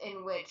ways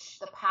in which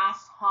the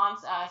past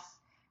haunts us,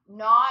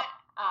 not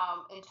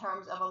in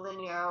terms of a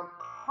linear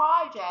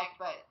project,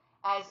 but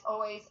as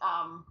always,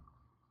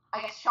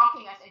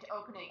 shocking us into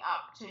opening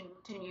up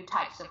to new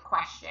types of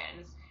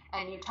questions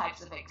and new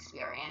types of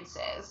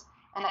experiences.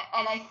 And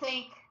I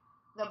think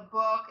the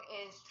book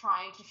is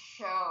trying to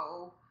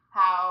show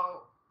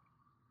how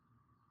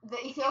the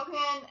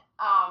Ethiopian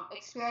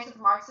experience with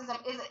Marxism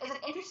is an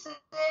interesting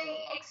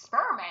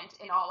experiment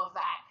in all of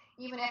that,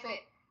 even if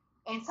it,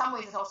 in some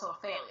ways, is also a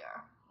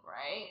failure,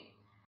 right?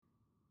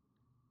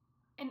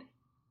 And,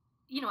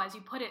 as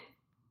you put it,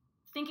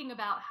 thinking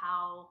about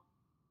how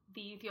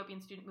the Ethiopian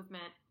student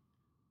movement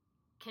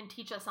can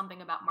teach us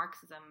something about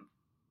Marxism,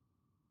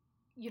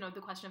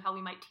 the question of how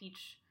we might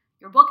teach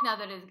your book now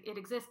that it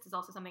exists is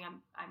also something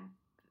I'm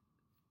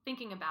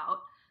thinking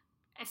about,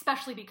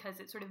 especially because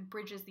it sort of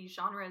bridges these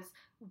genres.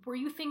 Were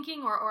you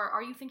thinking, or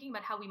are you thinking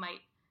about how we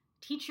might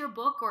teach your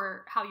book,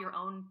 or how your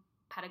own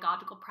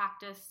pedagogical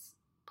practice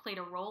played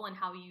a role in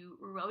how you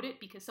wrote it?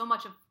 Because so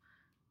much of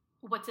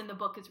what's in the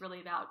book is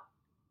really about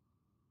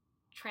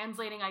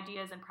translating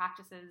ideas and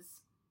practices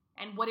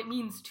and what it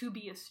means to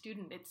be a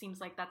student. It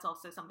seems like that's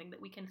also something that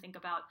we can think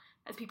about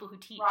as people who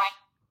teach. Right.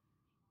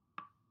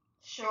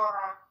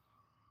 Sure.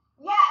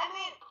 Yeah,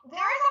 there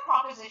is a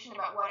proposition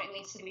about what it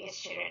means to be a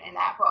student in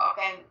that book,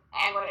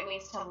 and what it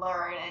means to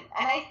learn. And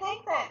I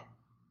think that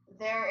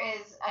there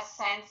is a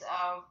sense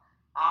of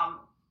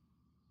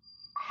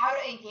how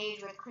to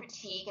engage with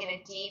critique in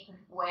a deep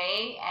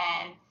way,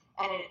 and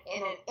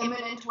in an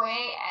immanent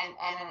way, and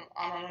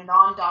in a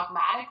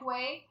non-dogmatic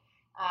way,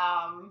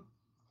 and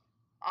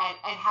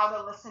how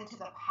to listen to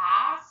the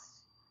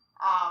past.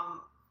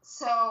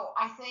 So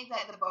I think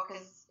that the book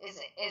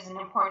is an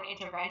important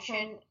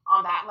intervention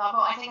on that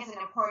level. I think it's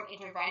an important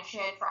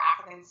intervention for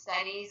African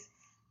studies,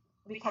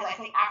 because I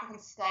think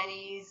African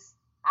studies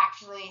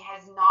actually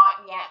has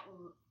not yet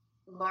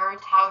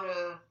learned how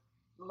to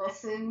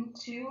listen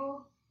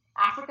to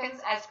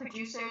Africans as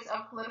producers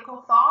of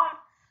political thought.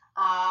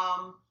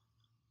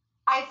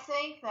 I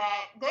think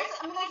that there's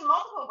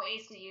multiple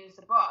ways to use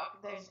the book.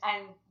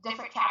 And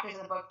different chapters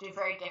of the book do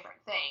very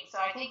different things. So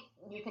I think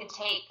you can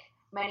take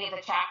many of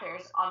the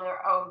chapters on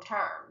their own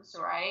terms,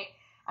 right?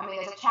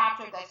 There's a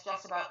chapter that's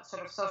just about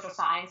sort of social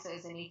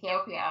sciences in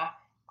Ethiopia,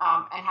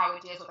 and how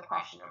it deals with the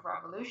question of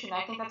revolution.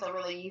 I think that's a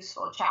really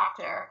useful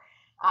chapter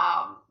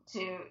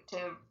to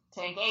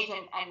engage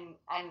in, and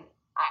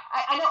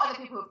I know other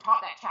people who've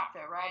taught that chapter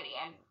already,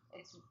 and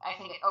I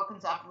think it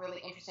opens up really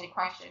interesting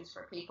questions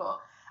for people.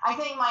 I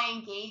think my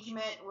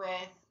engagement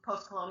with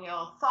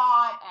post-colonial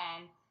thought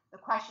and the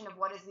question of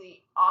what is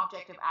the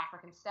object of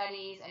African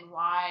studies and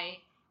why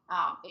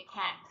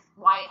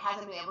why it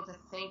hasn't been able to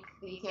think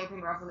the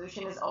Ethiopian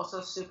Revolution is also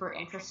super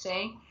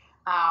interesting.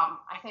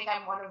 I think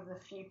I'm one of the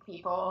few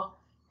people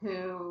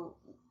who,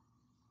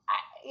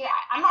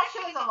 I'm not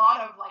sure there's a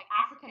lot of like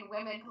African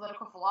women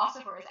political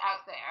philosophers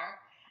out there,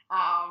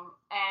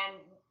 and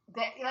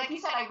that, like you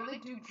said, I really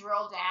do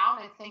drill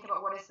down and think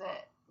about what is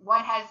it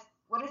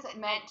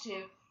meant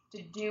to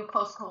do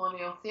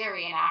post-colonial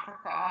theory in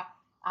Africa,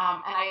 and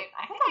I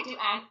think I do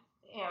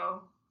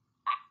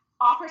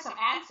offer some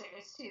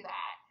answers to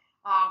that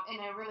in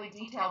a really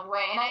detailed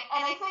way, and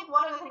I think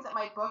one of the things that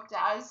my book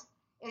does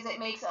is it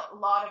makes a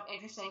lot of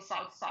interesting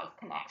South-South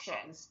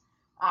connections,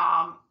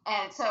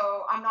 and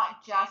so I'm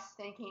not just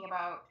thinking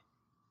about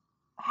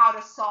how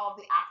to solve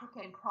the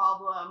African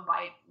problem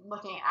by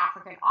looking at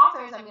African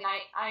authors. I mean,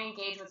 I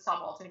engage with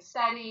subaltern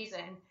studies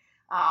and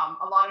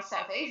a lot of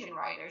South Asian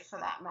writers, for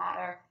that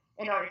matter,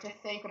 in order to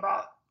think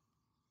about,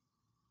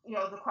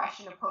 the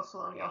question of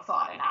post-colonial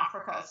thought in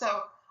Africa.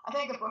 So I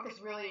think the book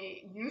is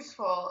really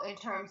useful in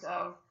terms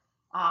of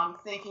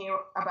thinking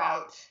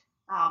about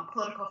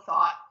political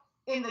thought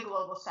in the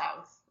global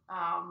South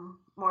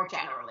more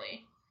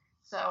generally.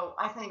 So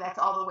I think that's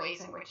all the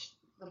ways in which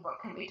the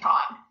book can be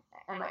taught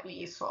and might be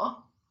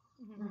useful.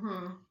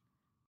 Mm-hmm.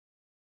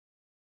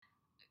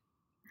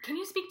 Can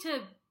you speak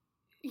to,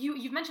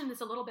 you've mentioned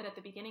this a little bit at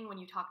the beginning when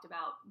you talked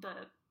about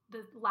the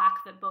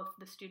lack that both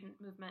the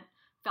student movement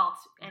felt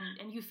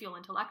and you feel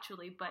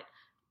intellectually, but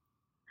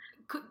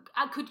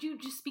could you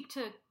just speak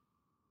to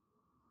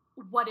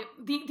what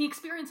the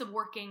experience of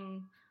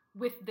working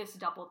with this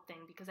doubled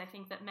thing? Because I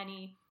think that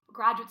many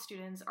graduate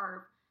students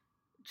are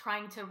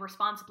trying to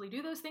responsibly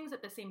do those things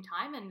at the same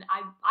time, and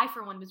I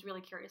for one was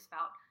really curious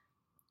about,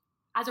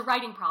 as a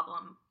writing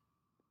problem,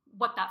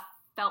 what that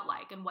felt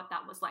like and what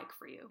that was like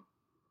for you.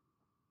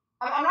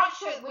 I'm not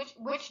sure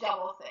which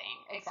double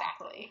thing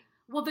exactly.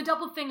 Well, the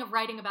double thing of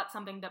writing about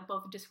something that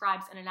both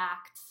describes and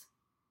enacts,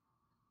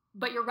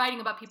 but you're writing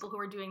about people who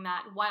are doing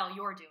that while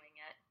you're doing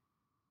it,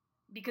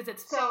 because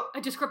it's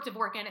a descriptive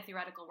work and a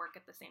theoretical work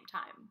at the same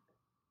time.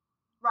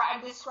 Right,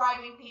 I'm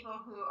describing people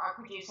who are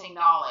producing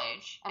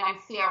knowledge, and I'm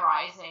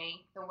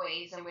theorizing the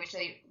ways in which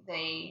they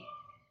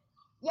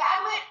yeah,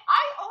 I mean,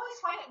 I always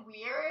find it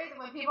weird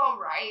when people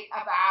write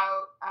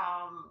about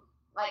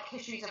like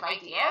histories of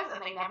ideas,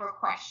 and they never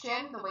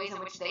question the ways in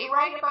which they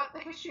write about the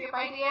history of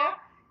ideas,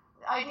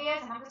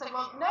 and I'm just like,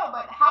 well, no,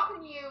 but how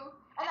can you?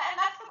 And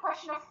that's the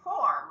question of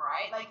form,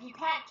 right? Like, you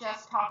can't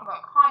just talk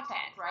about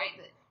content, right?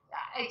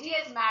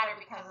 Ideas matter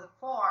because of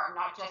form,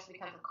 not just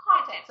because of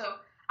content. So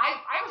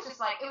I was just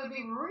like, it would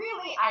be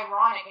really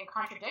ironic and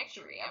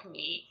contradictory of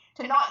me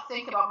to not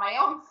think about my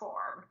own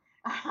form.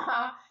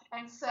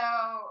 And so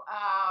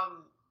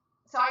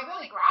I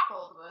really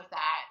grappled with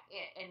that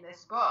in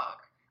this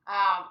book.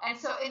 And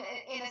so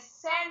in a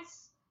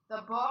sense,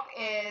 the book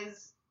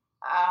is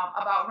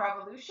about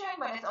revolution,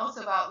 but it's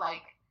also about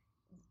like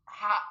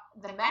how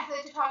the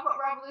method to talk about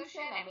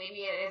revolution, and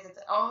maybe it is its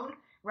own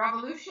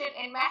revolution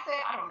in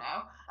method. I don't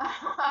know.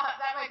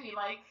 That might be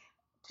like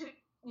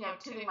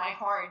tooting my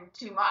horn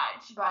too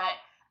much, but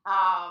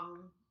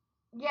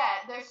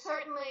there's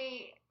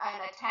certainly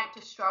an attempt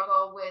to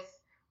struggle with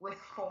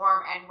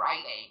form and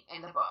writing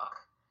in the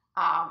book,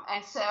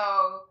 and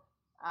so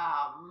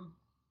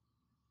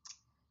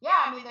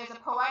I mean, there's a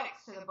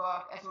poetics to the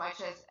book as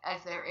much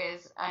as there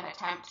is an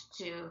attempt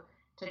to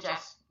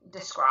just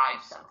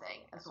describe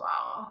something as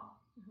well.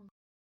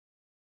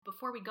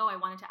 Before we go, I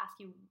wanted to ask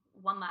you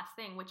one last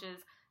thing, which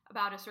is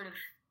about a sort of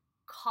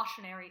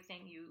cautionary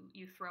thing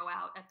you throw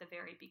out at the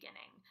very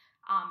beginning,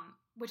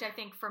 which I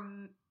think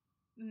for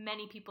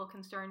many people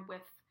concerned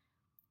with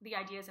the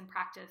ideas and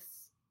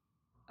practice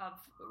of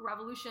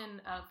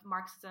revolution, of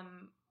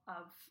Marxism,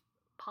 of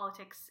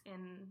politics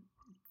in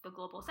the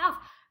global South,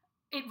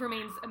 it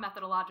remains a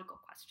methodological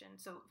question.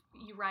 So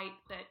you write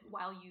that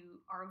while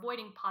you are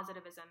avoiding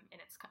positivism in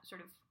its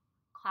sort of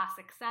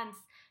classic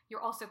sense,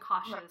 you're also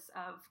cautious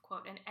of,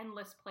 quote, an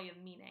endless play of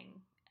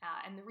meaning.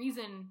 And the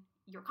reason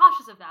you're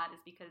cautious of that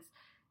is because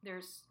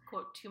there's,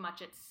 quote, too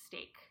much at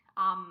stake.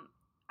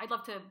 I'd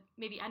love to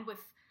maybe end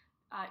with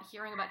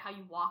hearing about how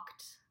you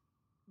walked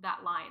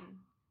that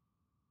line.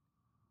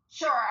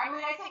 Sure. I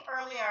mean, I think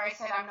earlier I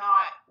said I'm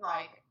not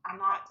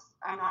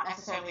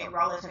necessarily a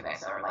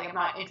relativist, or like I'm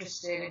not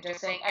interested in just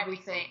saying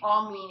everything,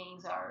 all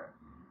meanings are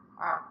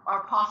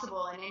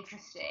possible and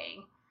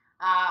interesting.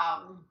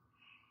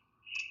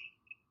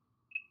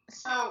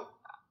 So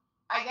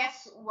I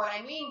guess what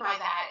I mean by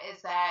that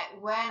is that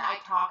when I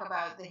talk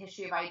about the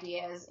history of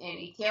ideas in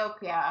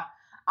Ethiopia,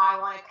 I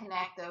want to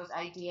connect those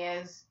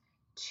ideas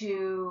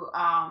to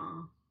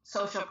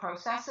social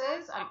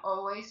processes. I'm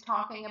always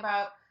talking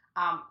about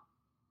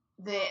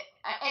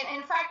and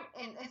in fact,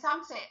 in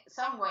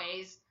some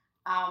ways,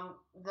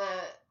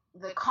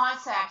 the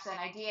concepts and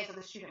ideas of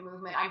the student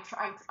movement, I'm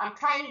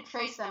trying to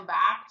trace them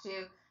back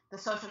to the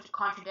social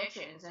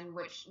contradictions in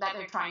which that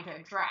they're trying to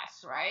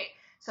address, right?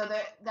 So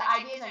the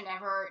ideas are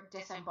never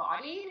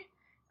disembodied,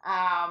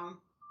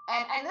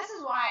 And this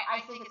is why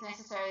I think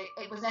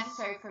it was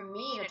necessary for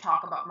me to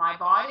talk about my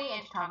body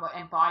and to talk about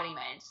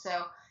embodiment.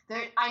 So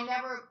I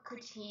never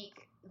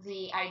critique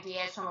the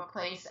ideas from a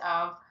place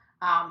of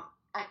an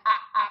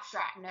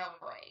abstract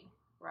knowing,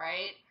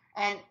 right?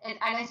 And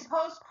I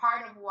suppose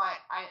part of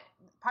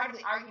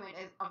the argument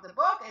of the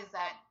book is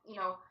that,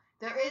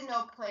 there is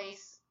no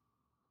place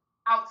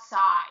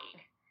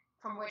outside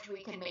from which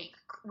we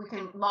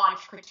can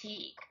launch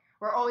critique.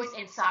 We're always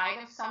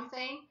inside of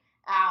something,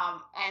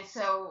 and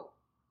so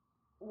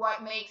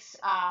what makes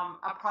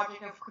a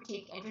project of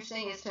critique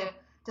interesting is to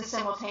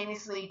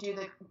simultaneously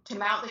to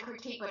mount the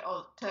critique, but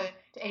to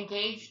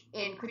engage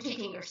in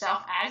critiquing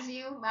yourself as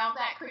you mount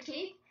that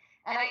critique.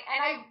 And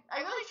I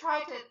really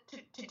try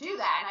to do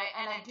that,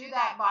 and I do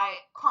that by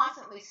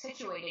constantly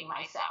situating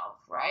myself,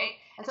 right?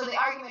 And so the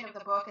argument of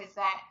the book is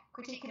that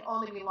critique can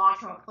only be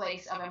launched from a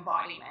place of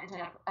embodiment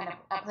and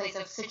a place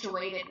of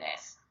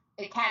situatedness.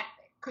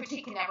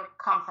 Critique can never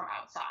come from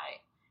outside.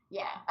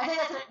 Yeah, I think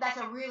that's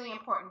a really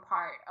important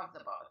part of the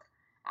book,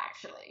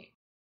 actually.